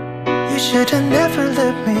 you should've never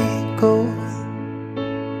let me go.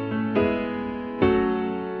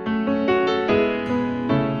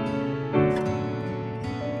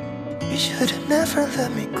 You should've never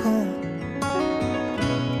let me go.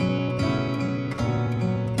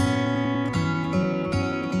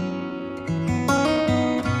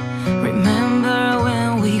 Remember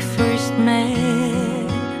when we first met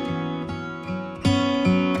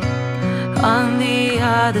on the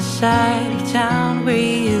other side of town where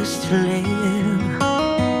you used to live?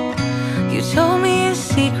 You told me a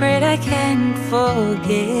secret I can't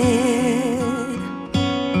forget.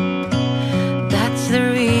 That's the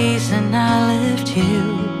reason I left you.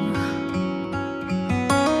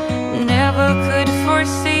 Never could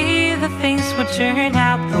foresee the things would turn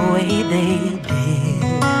out the way they did.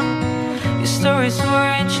 Your stories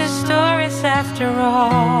weren't just stories after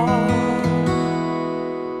all.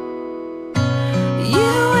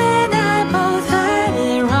 You and I both had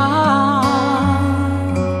it wrong.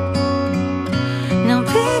 Now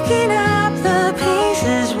picking up the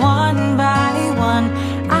pieces one by one,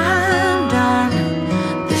 I'm done.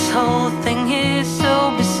 This whole thing is so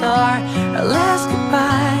bizarre. Our last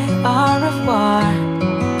goodbye, au revoir.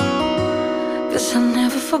 'Cause I'll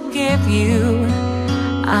never forgive you.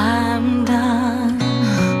 I'm done.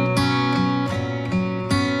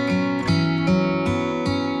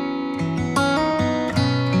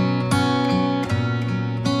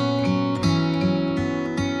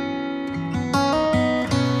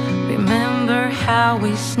 Remember how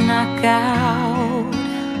we snuck out?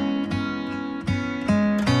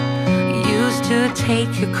 Used to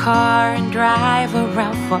take your car and drive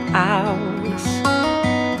around for hours.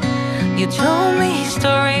 You told me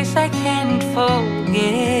stories I can't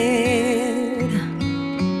forget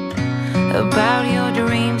about your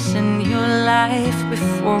dreams and your life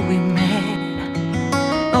before we met.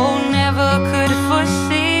 Oh, never could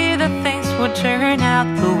foresee that things would turn out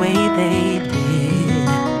the way they did.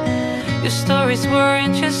 Your stories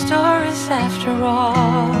weren't just stories after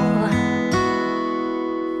all.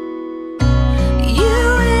 You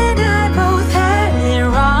and I both had it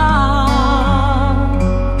wrong.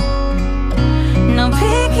 Now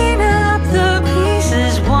picking up the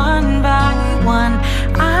pieces one by one,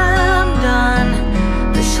 I'm done.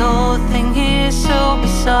 This whole thing is so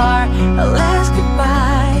bizarre. Our last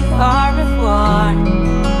goodbye, au revoir.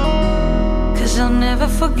 'Cause I'll never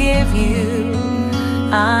forgive you.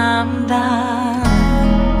 I'm done.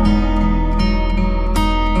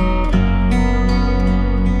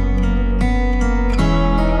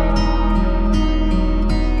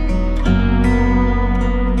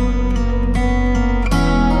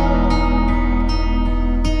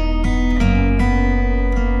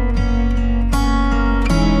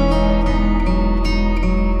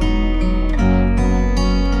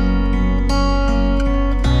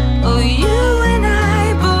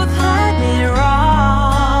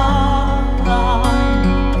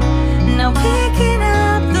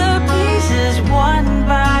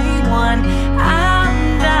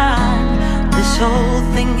 This whole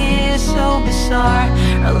thing is so bizarre.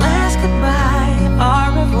 Our last goodbye, au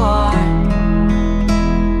revoir.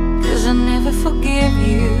 'Cause I'll never forgive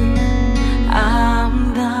you. I'm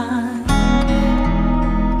done.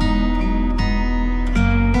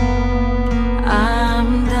 I'm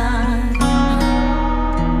done.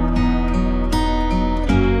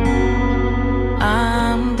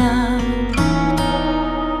 I'm done.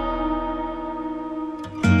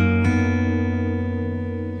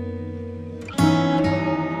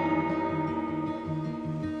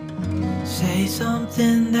 Say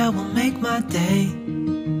something that will make my day,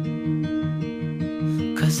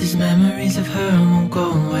 'cause these memories of her won't go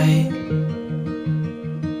away.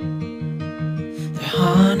 They're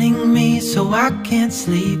haunting me so I can't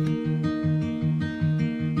sleep.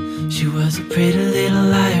 She was a pretty little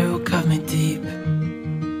liar who cut me deep,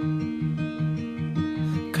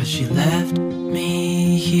 'cause she left me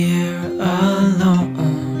here alone.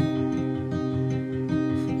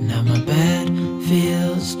 Now my bed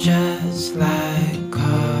feels just like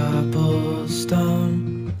cobblestone.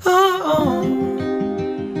 Oh,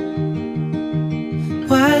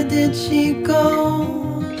 why did she go?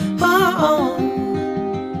 Oh,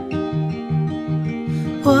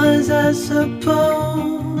 Was I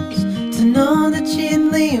supposed to know that she'd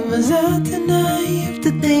leave? Was I too naive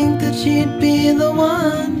to think that she'd be the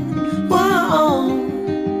one? Whoa.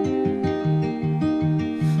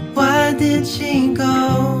 Why did she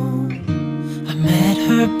go? I met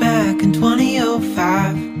her back in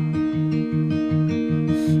 2005.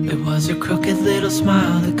 It was her crooked little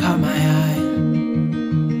smile that caught my eye.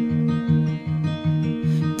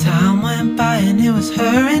 Time went by and it was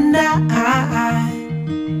her and I.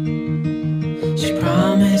 She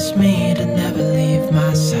promised me to never leave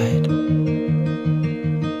my side,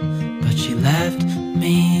 but she left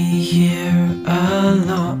me here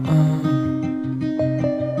alone.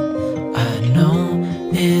 I know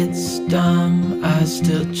it's dumb, I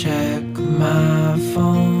still check my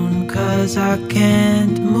phone, 'cause I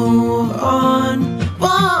can't move on.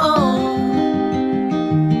 Whoa.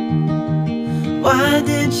 Why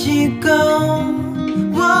did she go?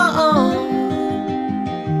 Whoa.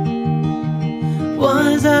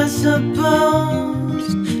 Was I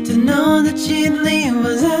supposed to know that she'd leave?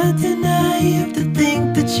 Was I too naive to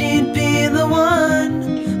think that she'd be the one?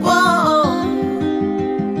 Whoa.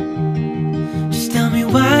 Just tell me,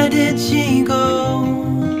 why did she go?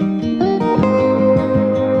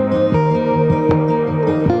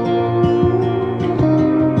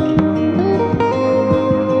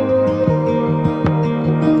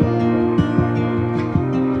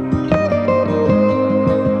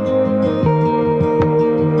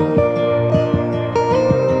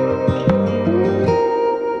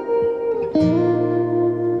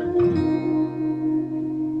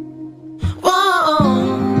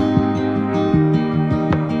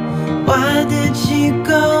 Why did she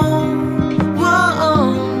go? Whoa.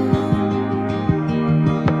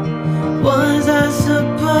 Was I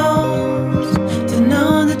supposed to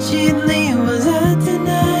know that she'd leave? Was I too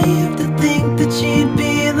naive to think that she'd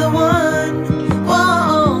be the one?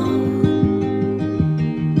 Whoa.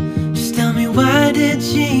 Just tell me, why did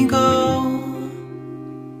she go?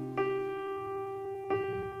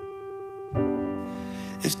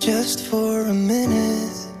 If just for a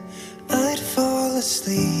minute I'd fall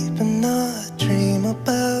asleep and not dream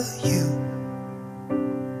about you.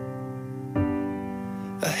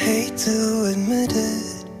 I hate to admit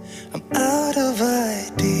it, I'm out of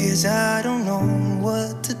ideas, I don't know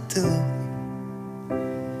what to do.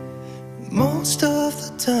 Most of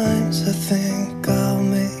the times I think I'll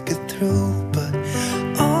make it through, but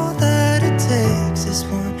all that it takes is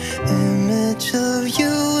one image of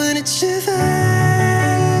you and it shivers.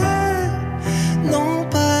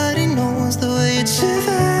 Nobody knows the way it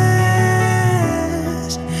shivers.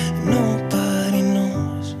 Nobody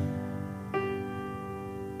knows.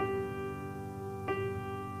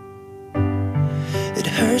 It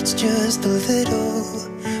hurts just a little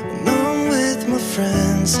when I'm with my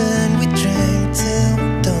friends and we drink till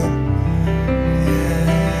we're done.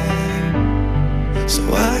 Yeah. So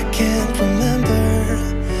I can't remember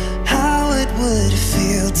how it would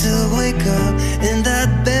feel to wake up in that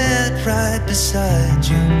bed right beside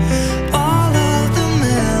you. All of the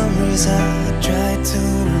memories I tried to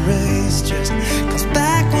erase just comes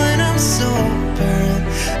back when I'm sober,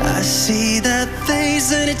 and I see that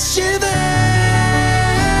face and it shivers.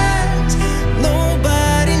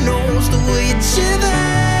 Nobody knows the way it shivers.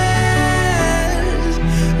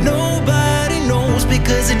 Nobody knows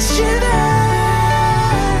because it shivers.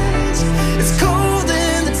 It's cold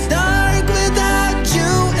and it's dark without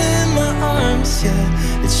you in my arms.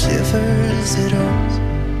 Yeah, it shivers, it hurts.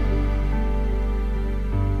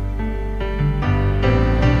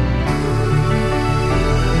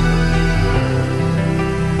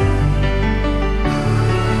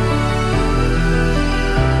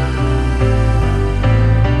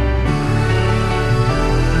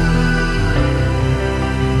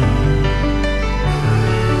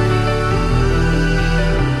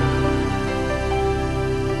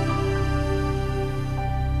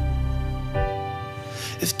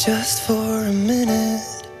 If just for a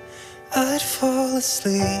minute I'd fall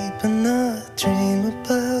asleep and not dream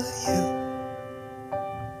about you.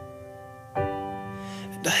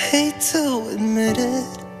 And I hate to admit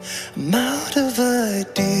it, I'm out of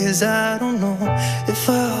ideas, I don't know if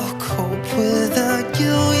I'll cope without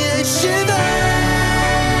you. Yeah, it shivers.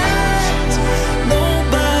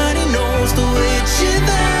 Nobody knows the way it shivers.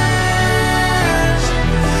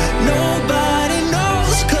 Nobody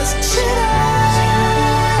knows 'cause it shivers.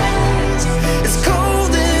 It's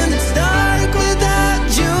cold and it's dark without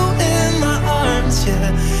you in my arms. Yeah,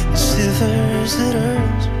 it shivers, it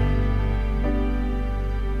hurts.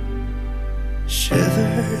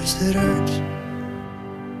 Shivers, it hurts.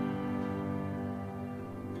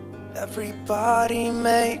 Everybody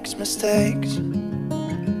makes mistakes.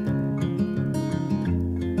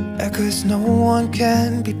 Yeah, 'cause no one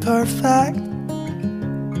can be perfect.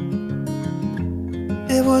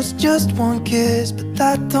 It was just one kiss, but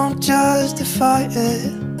that don't justify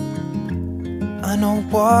it. I know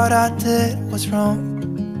what I did was wrong,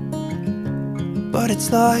 but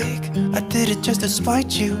it's like I did it just to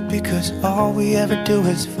spite you, because all we ever do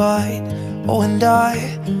is fight. Oh, and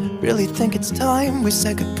I really think it's time we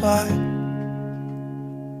say goodbye.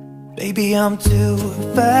 Baby, I'm too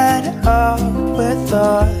fed up with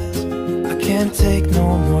us. I can't take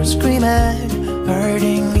no more screaming,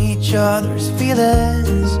 hurting each other's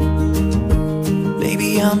feelings.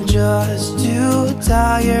 Baby, I'm just too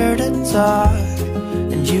tired to talk,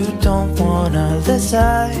 and you don't wanna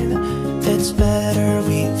listen. It's better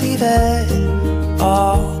we leave it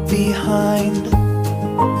all behind.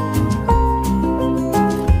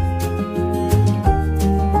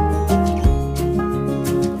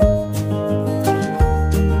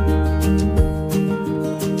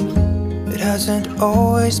 It hasn't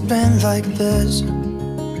always been like this.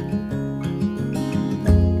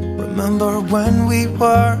 Remember when we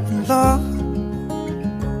were in love?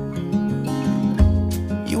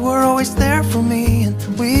 You were always there for me, and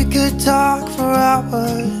we could talk for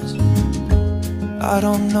hours. I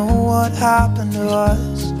don't know what happened to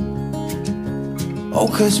us. Oh,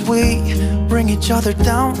 'cause we bring each other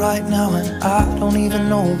down right now, and I don't even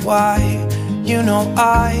know why. You know,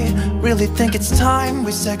 I really think it's time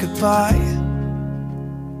we say goodbye.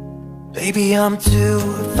 Baby, I'm too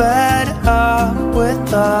fed up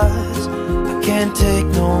with us. I can't take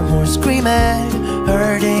no more screaming,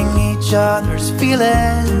 hurting each other's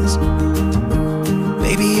feelings.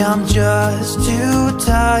 Baby, I'm just too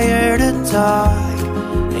tired to talk,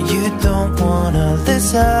 and you don't wanna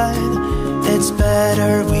listen. It's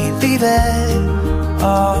better we leave it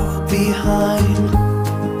all behind.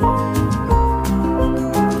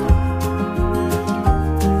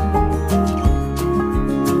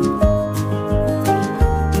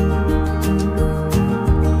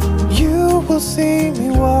 See me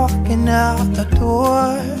walking out the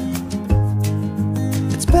door.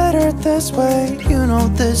 It's better this way, you know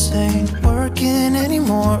this ain't working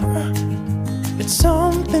anymore. It's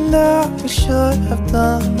something that we should have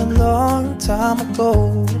done a long time ago.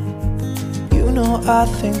 You know, I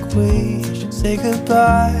think we should say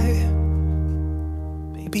goodbye.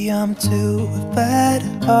 Baby, I'm too fed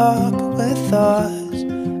up with us.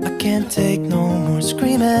 I can't take no more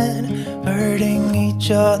screaming, hurting each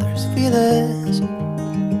other's feelings.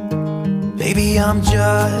 Baby, I'm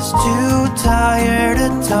just too tired to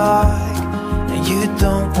talk, and you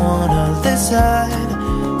don't wanna listen.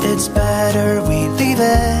 It's better we leave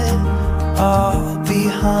it all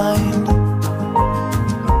behind.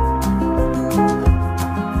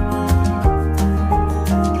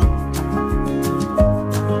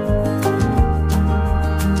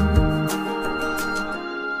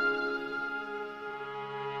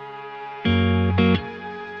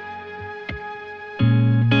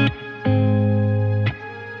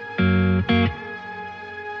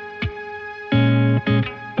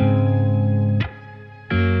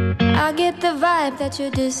 I get the vibe that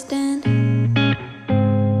you're distant.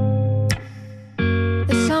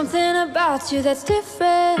 There's something about you that's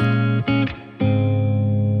different.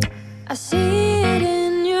 I see it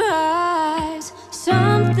in your eyes.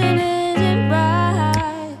 Something isn't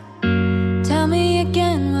right. Tell me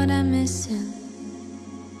again what I'm missing.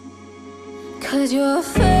 'Cause you're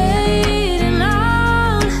fading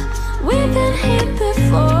on. We've been here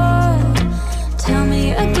before. Tell me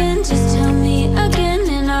again, just tell me again,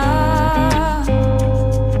 and I'll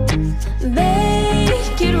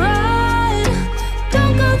make it right.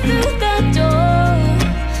 Don't go through that door.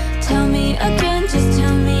 Tell me again, just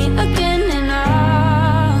tell me again, and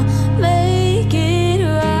I'll make it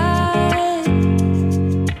right.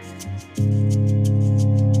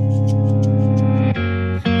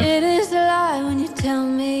 It is a lie when you tell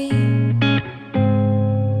me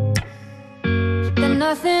that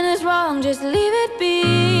nothing is wrong, just leave it be.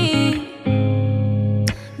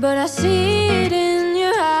 But I see it